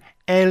for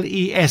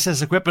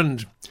LESS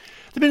equipment.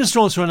 The Minister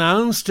also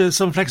announced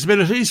some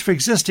flexibilities for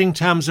existing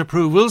TAMS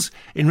approvals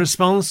in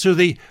response to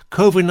the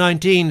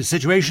COVID-19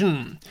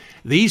 situation.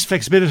 These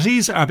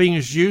flexibilities are being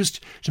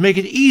introduced to make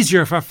it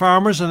easier for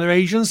farmers and their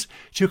agents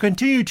to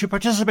continue to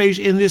participate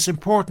in this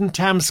important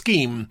TAMS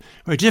scheme,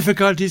 where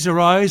difficulties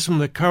arise from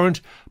the current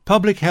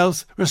public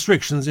health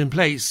restrictions in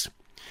place.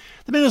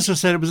 The Minister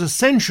said it was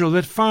essential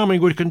that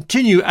farming would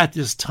continue at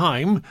this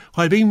time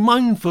while being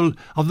mindful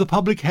of the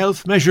public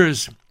health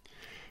measures.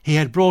 He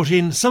had brought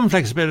in some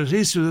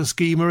flexibilities to the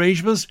scheme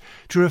arrangements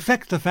to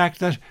reflect the fact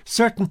that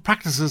certain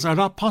practices are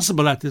not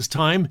possible at this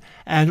time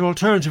and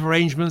alternative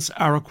arrangements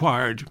are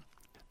required.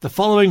 The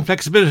following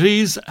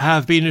flexibilities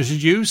have been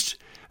introduced: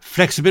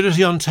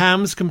 flexibility on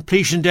TAMS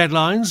completion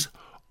deadlines.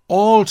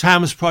 All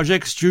TAMS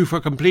projects due for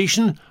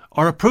completion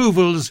or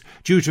approvals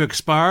due to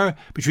expire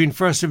between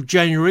 1st of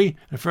January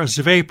and 1st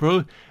of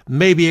April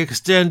may be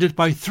extended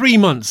by 3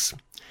 months.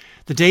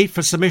 The date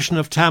for submission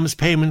of TAMS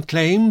payment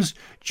claims,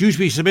 due to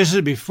be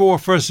submitted before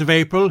 1st of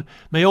April,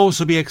 may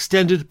also be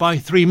extended by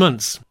 3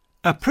 months.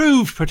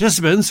 Approved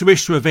participants who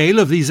wish to avail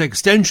of these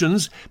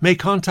extensions may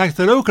contact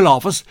the local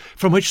office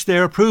from which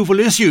their approval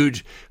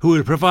issued, who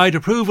will provide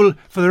approval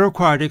for the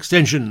required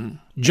extension.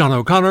 John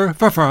O'Connor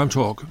for Farm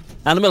Talk.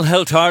 Animal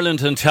Health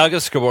Ireland and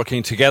Teagasc are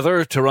working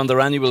together to run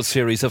their annual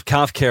series of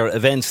calf care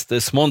events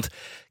this month.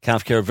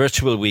 Calf Care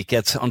Virtual Week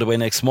gets underway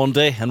next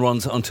Monday and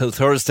runs until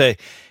Thursday.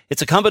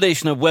 It's a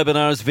combination of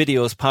webinars,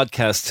 videos,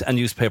 podcasts and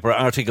newspaper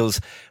articles.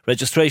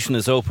 Registration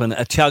is open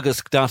at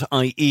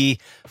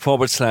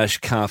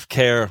teagasc.ie/calf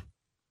care.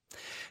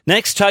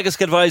 Next,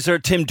 Teagasc advisor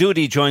Tim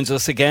Doody joins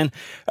us again.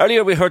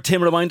 Earlier we heard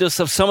Tim remind us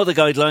of some of the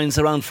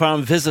guidelines around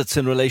farm visits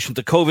in relation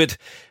to COVID.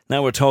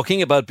 Now we're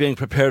talking about being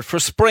prepared for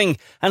spring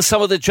and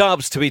some of the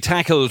jobs to be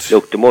tackled.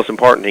 Look, the most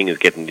important thing is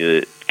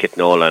getting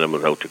all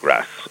animals out to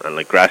grass. And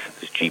like grass is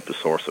the cheapest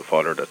source of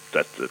fodder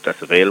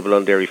that's available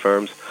on dairy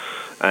farms.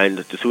 And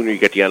the sooner you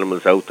get the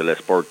animals out, the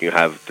less burden you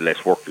have, the less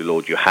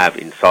workload you have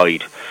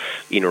inside,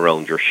 in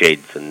around your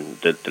sheds, and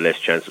the less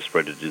chance of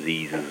spread of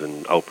diseases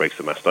and outbreaks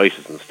of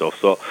mastitis and stuff.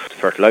 So the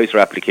fertiliser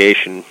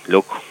application,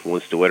 look,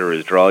 once the weather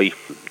is dry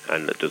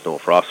and there's no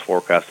frost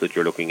forecast, that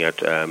you're looking at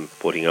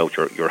putting out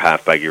your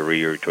half bag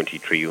urea,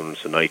 23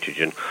 units of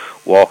nitrogen,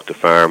 walk the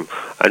farm,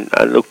 and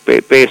look,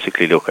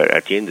 basically look,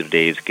 at the end of the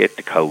day is get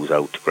the cows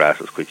out to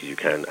grass as quick as you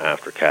can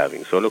after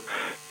calving. So look,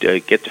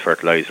 get the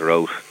fertiliser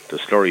out. The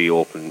slurry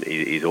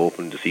is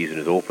open. The season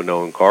is open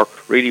now in Cork.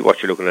 Really,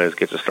 what you're looking at is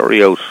get the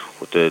slurry out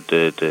with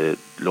the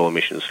low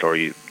emission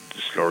slurry,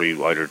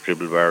 either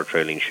dribble bar or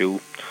trailing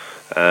shoe,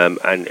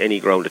 and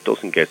any ground that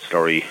doesn't get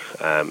slurry,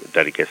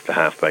 that it gets the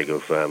half bag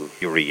of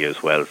urea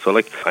as well. So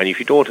and if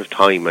you don't have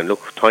time, and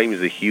look, time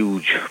is a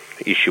huge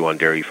issue on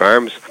dairy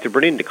farms. To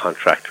bring in the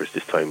contractors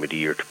this time of the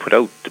year to put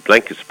out the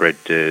blanket spread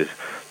the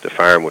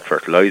farm with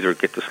fertiliser,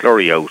 get the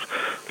slurry out,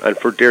 and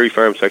for dairy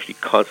farmers to actually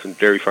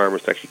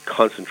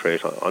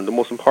concentrate on the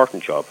most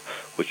important job,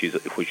 which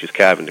is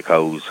calving the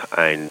cows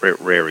and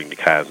rearing the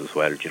calves as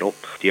well. You know,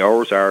 the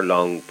hours are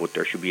long, but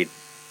there should be a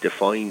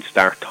defined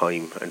start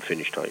time and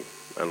finish time.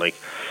 And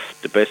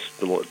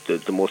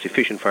the most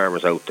efficient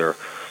farmers out there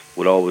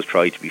will always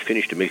try to be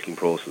finished the milking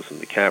process and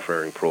the calf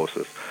rearing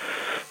process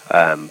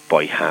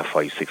by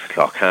 5:30, 6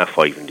 o'clock,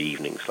 5:30 in the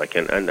evenings.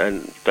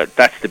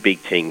 That's the big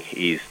thing,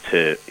 is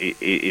to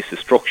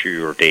structure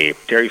your day.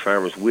 Dairy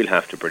farmers will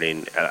have to bring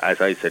in,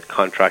 as I said,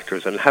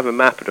 contractors, and have a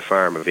map of the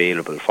farm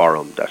available for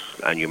them,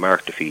 and you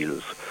mark the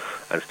fields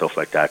and stuff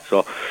like that.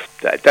 So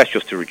that's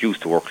just to reduce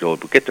the workload,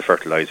 but get the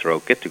fertiliser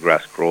out, get the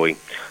grass growing,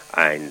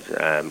 and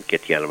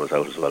get the animals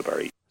out as well,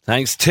 Barry.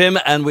 Thanks, Tim,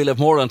 and we'll have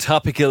more on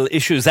topical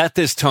issues at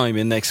this time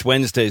in next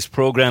Wednesday's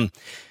programme.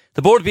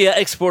 The Board Bia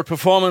Export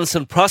Performance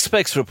and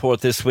Prospects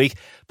report this week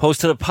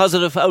posted a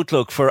positive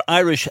outlook for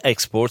Irish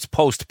exports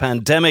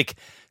post-pandemic.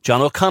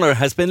 John O'Connor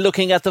has been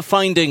looking at the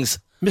findings.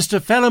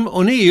 Mr. Phelim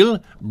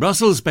O'Neill,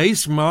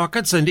 Brussels-based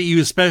markets and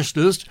EU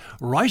specialist,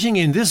 writing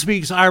in this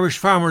week's Irish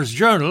Farmers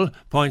Journal,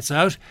 points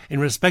out, in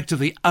respect of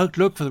the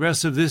outlook for the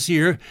rest of this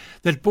year,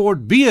 that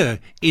Board Bia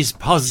is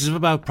positive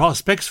about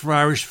prospects for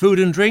Irish food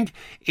and drink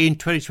in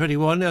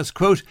 2021 as,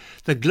 quote,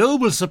 the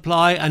global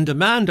supply and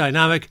demand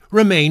dynamic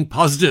remain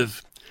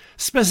positive.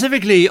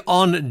 Specifically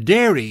on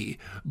dairy,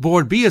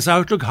 Board Bia's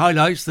outlook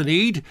highlights the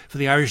need for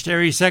the Irish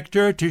dairy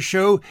sector to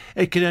show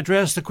it can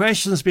address the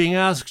questions being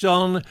asked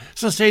on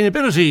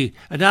sustainability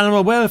and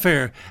animal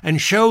welfare,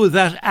 and show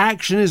that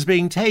action is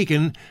being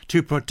taken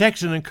to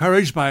protect and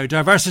encourage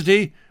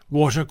biodiversity,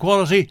 water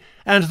quality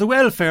and the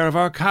welfare of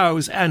our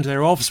cows and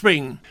their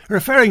offspring.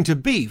 Referring to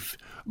beef,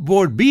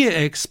 Board Bia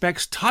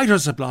expects tighter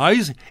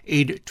supplies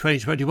in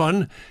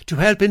 2021 to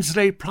help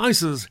insulate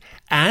prices,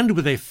 and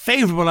with a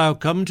favourable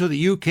outcome to the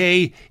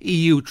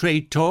UK-EU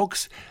trade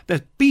talks,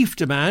 that beef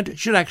demand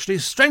should actually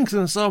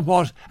strengthen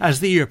somewhat as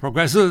the year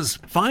progresses.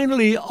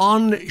 Finally,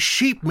 on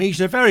sheep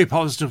meat, a very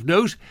positive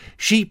note.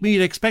 Sheep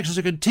meat expected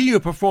to continue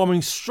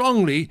performing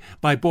strongly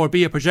by Board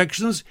Bia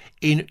projections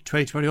in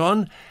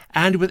 2021,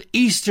 and with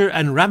Easter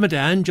and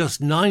Ramadan just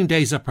 9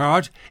 days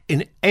apart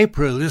in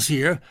April this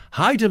year,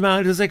 high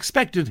demand is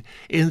expected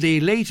in the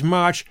late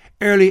March,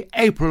 early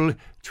April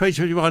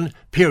 2021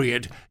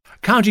 period.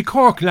 County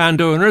Cork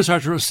landowners are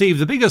to receive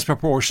the biggest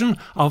proportion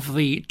of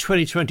the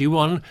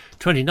 2021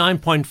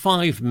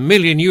 €29.5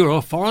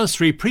 million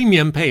forestry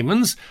premium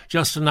payments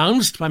just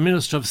announced by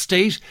Minister of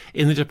State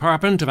in the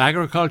Department of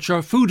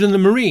Agriculture, Food and the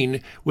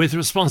Marine, with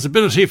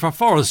responsibility for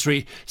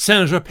forestry,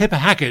 Senator Pippa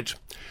Hackett.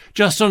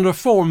 Just under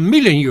 €4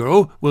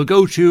 million will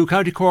go to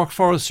County Cork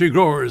forestry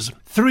growers.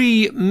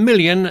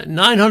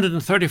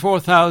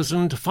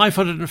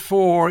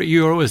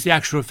 €3,934,504 is the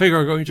actual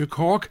figure going to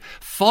Cork,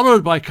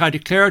 followed by County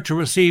Clare to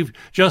receive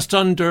just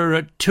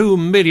under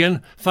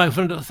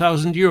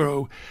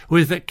 €2,500,000,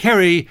 with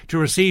Kerry to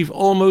receive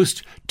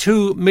almost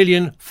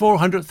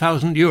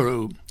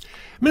 €2,400,000.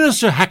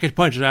 Minister Hackett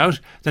pointed out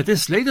that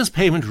this latest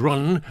payment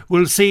run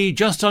will see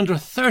just under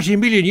 €30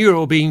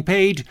 million being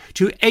paid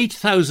to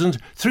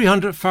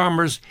 8,300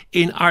 farmers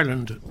in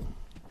Ireland.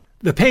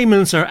 The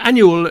payments are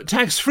annual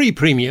tax-free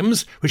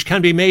premiums, which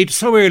can be made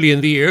so early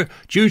in the year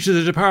due to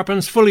the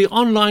department's fully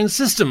online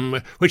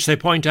system, which they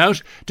point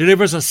out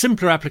delivers a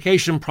simpler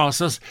application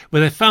process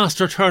with a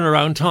faster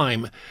turnaround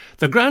time.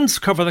 The grants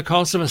cover the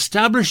cost of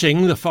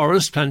establishing the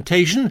forest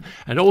plantation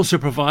and also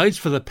provides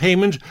for the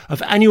payment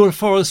of annual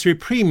forestry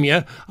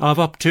premia of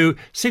up to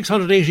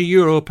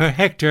 €680 per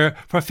hectare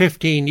for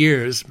 15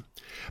 years.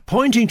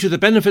 Pointing to the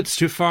benefits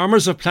to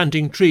farmers of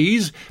planting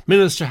trees,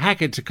 Minister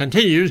Hackett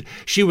continued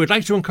she would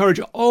like to encourage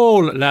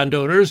all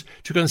landowners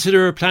to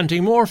consider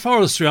planting more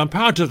forestry on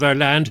part of their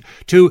land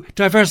to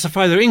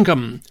diversify their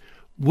income.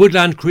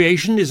 Woodland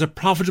creation is a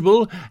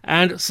profitable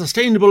and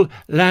sustainable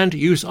land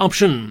use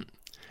option.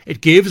 It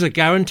gives a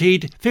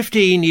guaranteed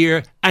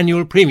 15-year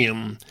annual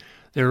premium.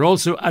 There are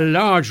also a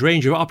large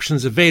range of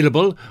options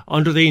available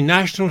under the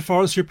National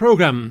Forestry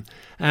Programme,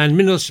 and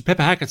Minister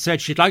Pippa Hackett said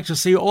she'd like to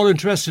see all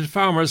interested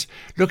farmers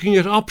looking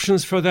at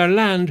options for their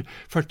land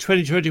for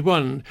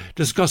 2021,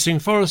 discussing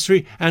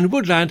forestry and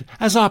woodland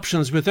as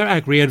options with their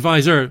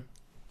agri-advisor.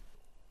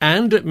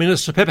 And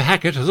Minister Pippa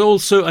Hackett has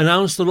also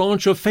announced the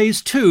launch of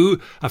Phase 2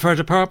 of her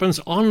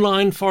department's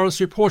online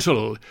forestry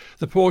portal.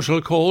 The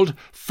portal, called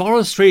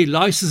Forestry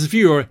Licence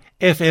Viewer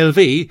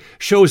FLV,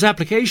 shows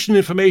application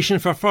information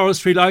for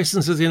forestry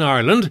licences in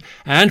Ireland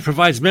and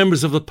provides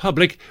members of the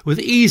public with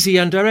easy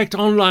and direct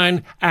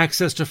online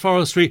access to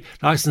forestry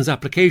licence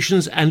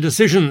applications and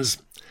decisions.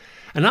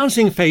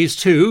 Announcing Phase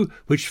 2,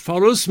 which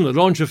follows from the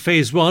launch of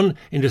Phase 1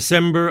 in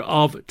December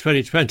of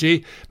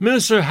 2020,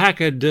 Minister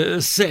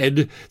Hackett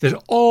said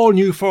that all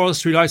new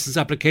forestry licence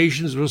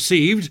applications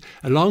received,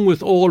 along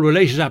with all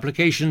related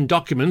application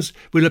documents,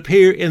 will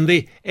appear in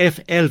the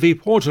FLV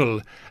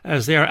portal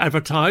as they are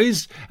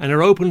advertised and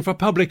are open for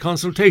public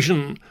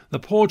consultation. The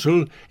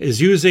portal is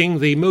using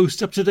the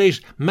most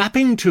up-to-date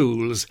mapping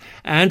tools,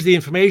 and the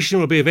information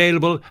will be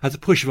available at the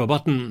push of a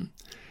button.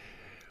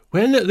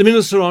 When the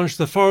Minister launched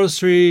the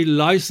Forestry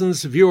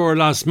Licence Viewer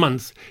last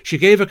month, she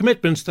gave a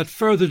commitment that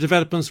further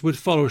developments would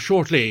follow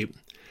shortly.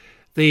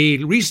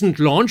 The recent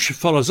launch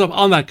follows up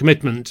on that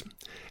commitment.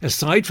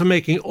 Aside from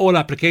making all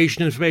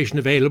application information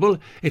available,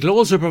 it will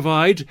also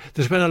provide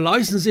that when a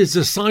licence is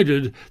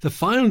decided, the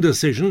final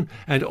decision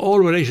and all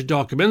related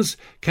documents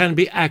can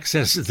be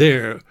accessed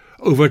there.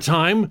 Over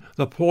time,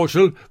 the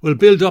portal will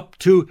build up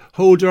to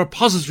hold a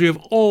repository of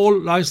all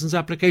licence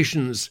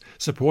applications,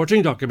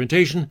 supporting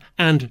documentation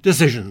and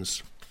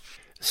decisions.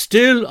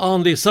 Still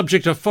on the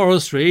subject of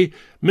forestry,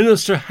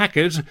 Minister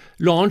Hackett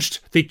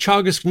launched the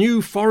Teagasc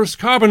New Forest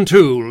Carbon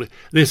Tool.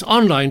 This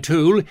online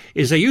tool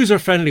is a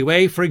user-friendly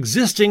way for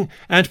existing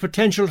and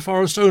potential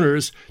forest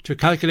owners to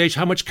calculate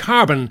how much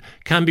carbon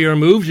can be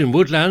removed in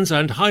woodlands,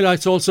 and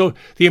highlights also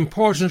the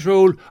important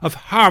role of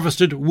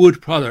harvested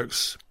wood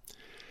products.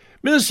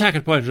 Minister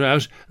Hackett pointed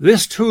out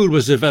this tool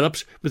was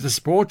developed with the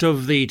support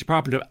of the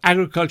Department of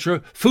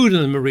Agriculture, Food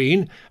and the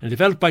Marine, and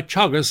developed by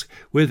Teagasc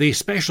with the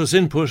specialist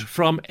input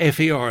from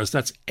FERs.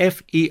 That's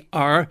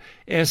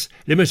FERS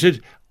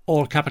Limited,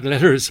 all capital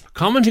letters.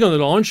 Commenting on the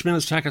launch,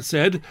 Minister Hackett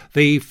said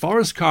the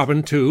Forest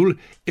Carbon Tool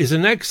is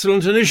an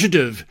excellent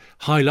initiative,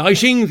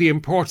 highlighting the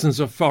importance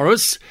of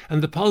forests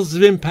and the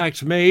positive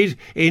impact made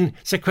in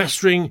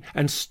sequestering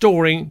and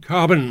storing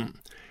carbon.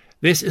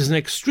 This is an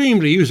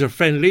extremely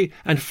user-friendly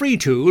and free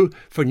tool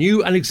for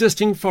new and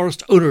existing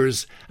forest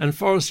owners and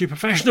forestry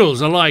professionals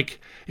alike.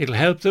 It'll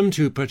help them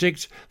to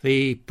predict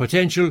the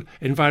potential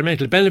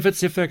environmental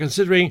benefits if they're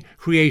considering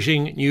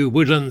creating new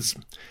woodlands.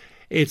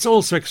 It's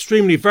also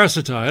extremely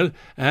versatile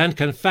and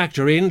can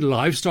factor in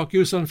livestock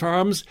use on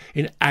farms,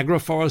 in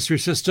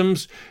agroforestry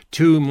systems,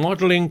 to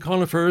modelling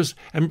conifers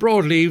and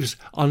broadleaves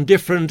on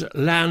different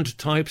land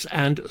types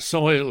and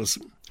soils.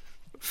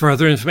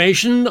 Further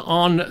information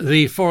on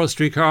the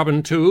Forestry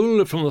Carbon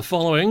Tool from the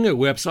following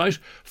website: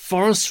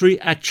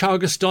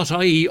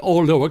 forestry@teagasc.ie,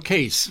 all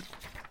lowercase.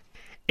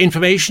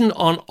 Information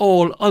on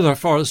all other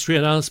forestry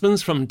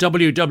announcements from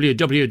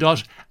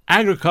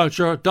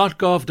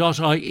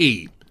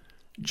www.agriculture.gov.ie.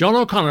 John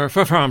O'Connor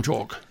for Farm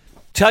Talk.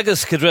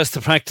 Teagasc addressed the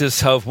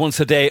practice of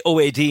once-a-day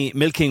OAD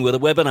milking with a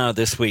webinar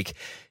this week.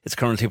 It's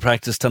currently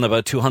practiced on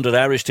about 200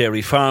 Irish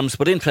dairy farms,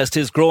 but interest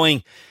is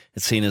growing.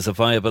 It's seen as a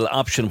viable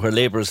option where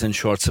labour is in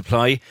short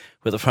supply,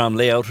 where the farm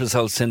layout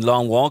results in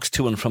long walks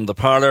to and from the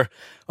parlour,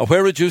 or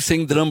where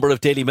reducing the number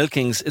of daily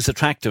milkings is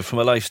attractive from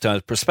a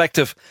lifestyle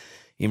perspective.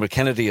 Emer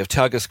Kennedy of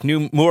Teagasc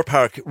New Moore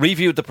Park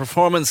reviewed the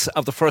performance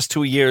of the first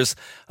 2 years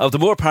of the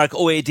Moore Park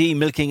OAD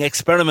milking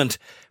experiment,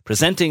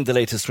 presenting the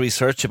latest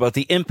research about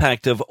the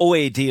impact of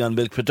OAD on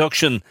milk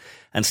production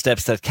and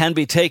steps that can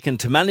be taken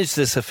to manage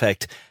this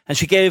effect. And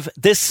she gave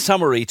this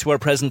summary to her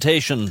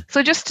presentation.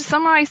 So just to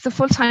summarise the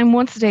full-time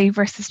once-a-day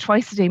versus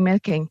twice-a-day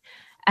milking,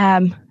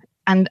 and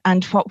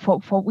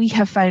what we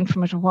have found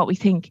from it, or what we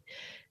think.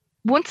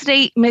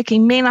 Once-a-day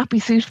milking may not be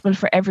suitable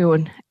for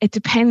everyone. It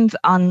depends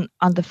on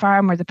the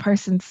farm or the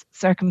person's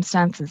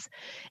circumstances.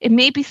 It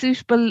may be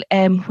suitable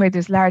where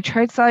there's large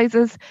herd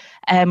sizes,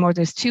 or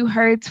there's two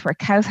herds where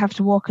cows have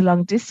to walk a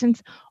long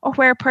distance, or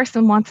where a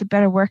person wants a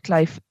better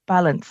work-life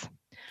balance.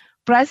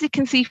 But as you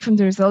can see from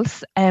the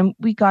results,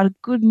 we got a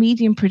good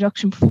medium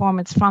production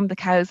performance from the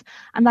cows,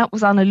 and that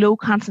was on a low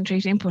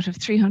concentrate input of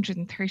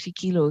 330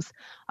 kilos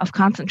of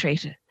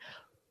concentrate.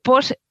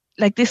 But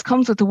this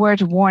comes with a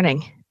word of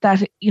warning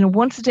that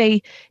once a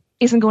day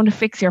isn't going to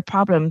fix your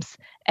problems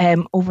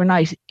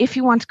overnight. If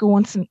you want to go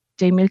once a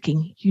day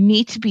milking, you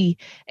need to be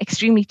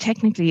extremely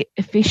technically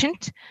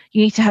efficient.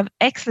 You need to have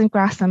excellent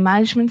grassland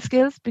management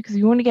skills, because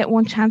you only get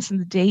one chance in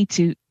the day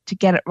to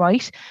get it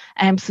right.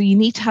 So you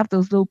need to have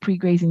those low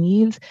pre-grazing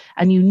yields,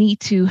 and you need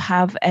to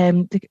have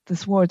the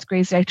swards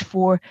grazed out to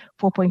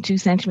 4.2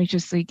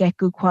 centimetres, so you get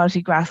good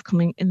quality grass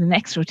coming in the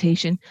next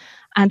rotation.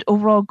 And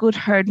overall good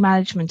herd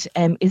management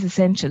is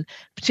essential,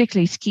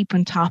 particularly to keep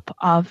on top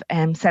of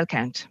cell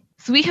count.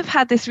 So we have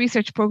had this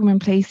research programme in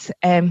place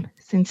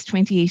since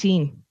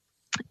 2018.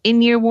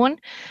 In year one,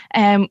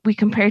 we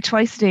compared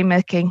twice-a-day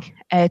milking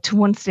to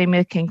once-a-day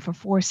milking for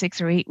 4,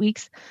 6 or 8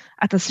 weeks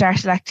at the start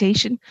of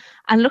lactation,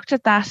 and looked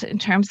at that in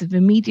terms of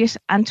immediate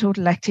and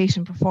total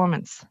lactation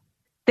performance.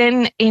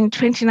 Then in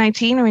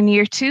 2019, or in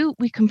year two,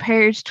 we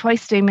compared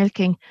twice-a-day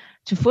milking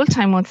to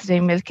full-time once-a-day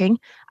milking,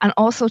 and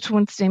also to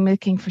once-a-day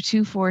milking for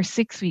 2, 4,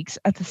 6 weeks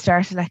at the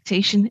start of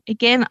lactation,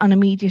 again on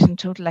immediate and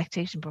total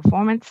lactation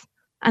performance.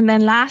 And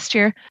then last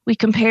year, we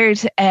compared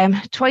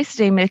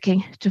twice-a-day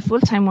milking to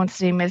full-time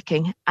once-a-day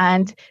milking.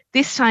 And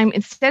this time,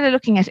 instead of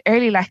looking at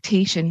early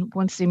lactation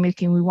once-a-day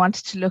milking, we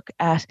wanted to look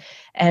at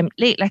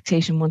late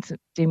lactation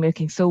once-a-day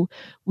milking. So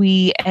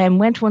we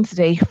went once a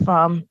day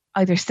from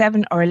either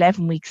 7 or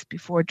 11 weeks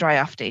before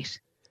dry-off date.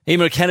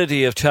 Emer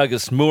Kennedy of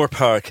Teagasc Moore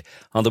Park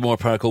on the Moore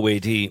Park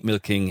OAD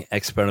milking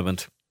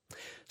experiment.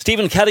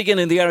 Stephen Cadigan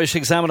in the Irish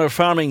Examiner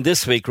Farming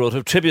this week wrote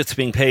of tributes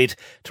being paid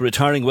to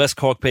retiring West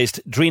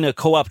Cork-based Drina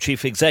Co-op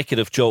Chief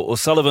Executive Joe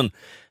O'Sullivan.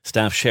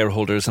 Staff,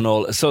 shareholders and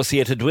all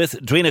associated with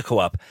Drina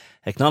Co-op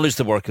acknowledged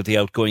the work of the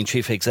outgoing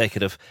Chief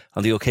Executive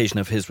on the occasion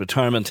of his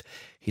retirement.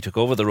 He took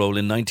over the role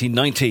in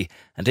 1990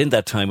 and in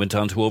that time went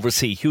on to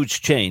oversee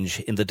huge change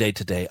in the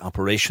day-to-day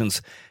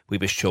operations. We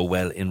wish Joe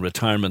well in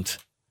retirement.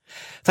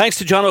 Thanks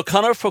to John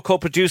O'Connor for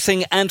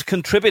co-producing and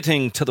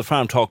contributing to the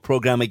Farm Talk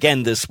programme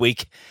again this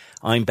week.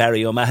 I'm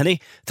Barry O'Mahony.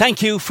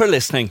 Thank you for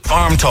listening.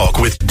 Farm Talk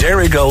with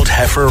Dairygold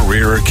Heifer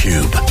Rearer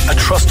Cube, a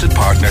trusted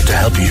partner to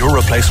help your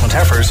replacement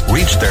heifers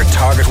reach their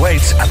target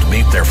weights and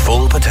meet their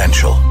full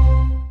potential.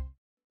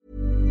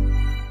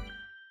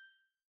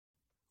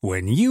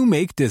 When you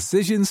make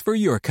decisions for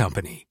your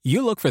company,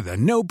 you look for the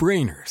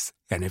no-brainers.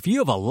 And if you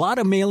have a lot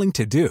of mailing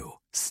to do,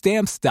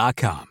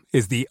 Stamps.com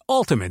is the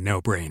ultimate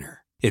no-brainer.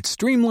 It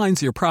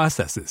streamlines your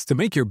processes to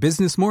make your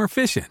business more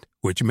efficient,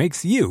 which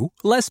makes you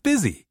less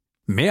busy.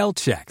 Mail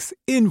checks,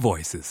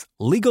 invoices,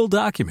 legal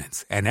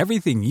documents, and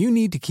everything you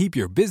need to keep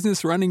your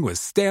business running with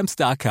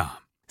Stamps.com.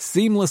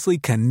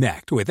 Seamlessly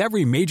connect with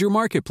every major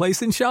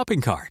marketplace and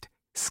shopping cart.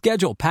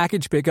 Schedule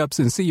package pickups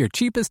and see your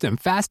cheapest and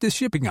fastest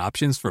shipping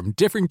options from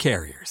different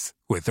carriers,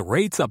 with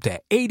rates up to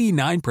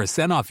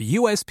 89% off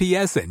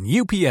USPS and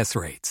UPS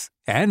rates.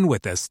 And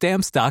with the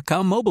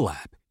Stamps.com mobile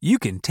app, you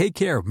can take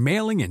care of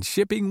mailing and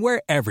shipping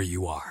wherever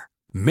you are.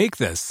 Make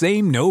the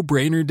same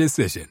no-brainer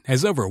decision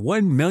as over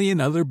 1 million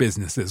other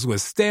businesses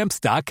with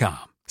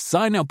Stamps.com.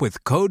 Sign up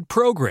with code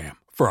PROGRAM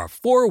for a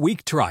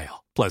 4-week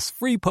trial, plus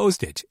free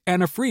postage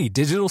and a free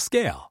digital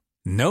scale.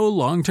 No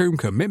long-term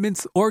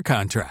commitments or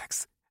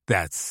contracts.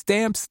 That's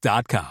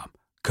Stamps.com.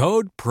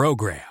 Code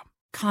PROGRAM.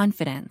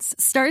 Confidence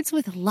starts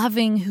with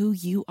loving who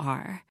you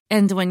are.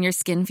 And when your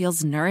skin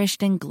feels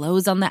nourished and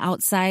glows on the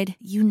outside,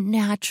 you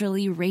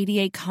naturally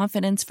radiate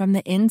confidence from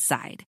the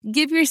inside.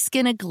 Give your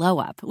skin a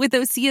glow-up with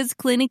Osea's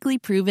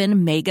clinically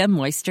proven Mega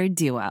Moisture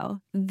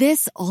Duo.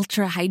 This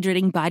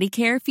ultra-hydrating body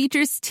care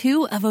features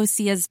 2 of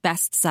Osea's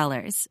best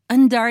sellers,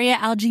 Undaria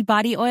Algae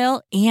Body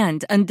Oil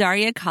and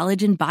Undaria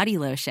Collagen Body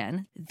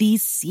Lotion.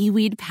 These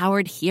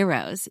seaweed-powered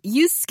heroes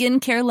use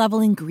skincare-level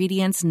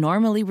ingredients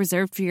normally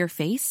reserved for your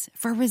face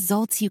for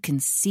results you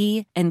can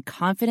see and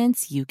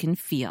confidence you can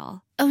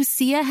feel.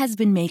 Osea has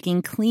been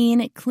making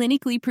clean,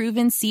 clinically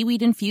proven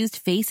seaweed-infused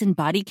face and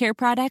body care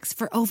products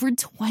for over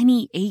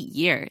 28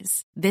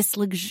 years. This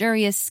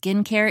luxurious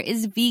skincare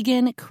is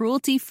vegan,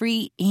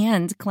 cruelty-free,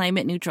 and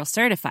climate-neutral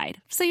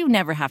certified, so you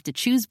never have to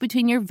choose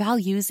between your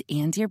values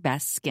and your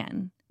best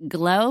skin.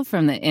 Glow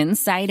from the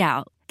inside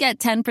out. Get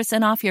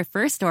 10% off your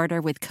first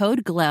order with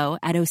code GLOW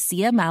at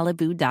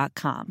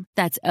OseaMalibu.com.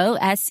 That's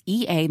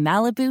OSEA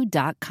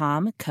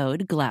Malibu.com,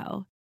 code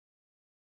GLOW.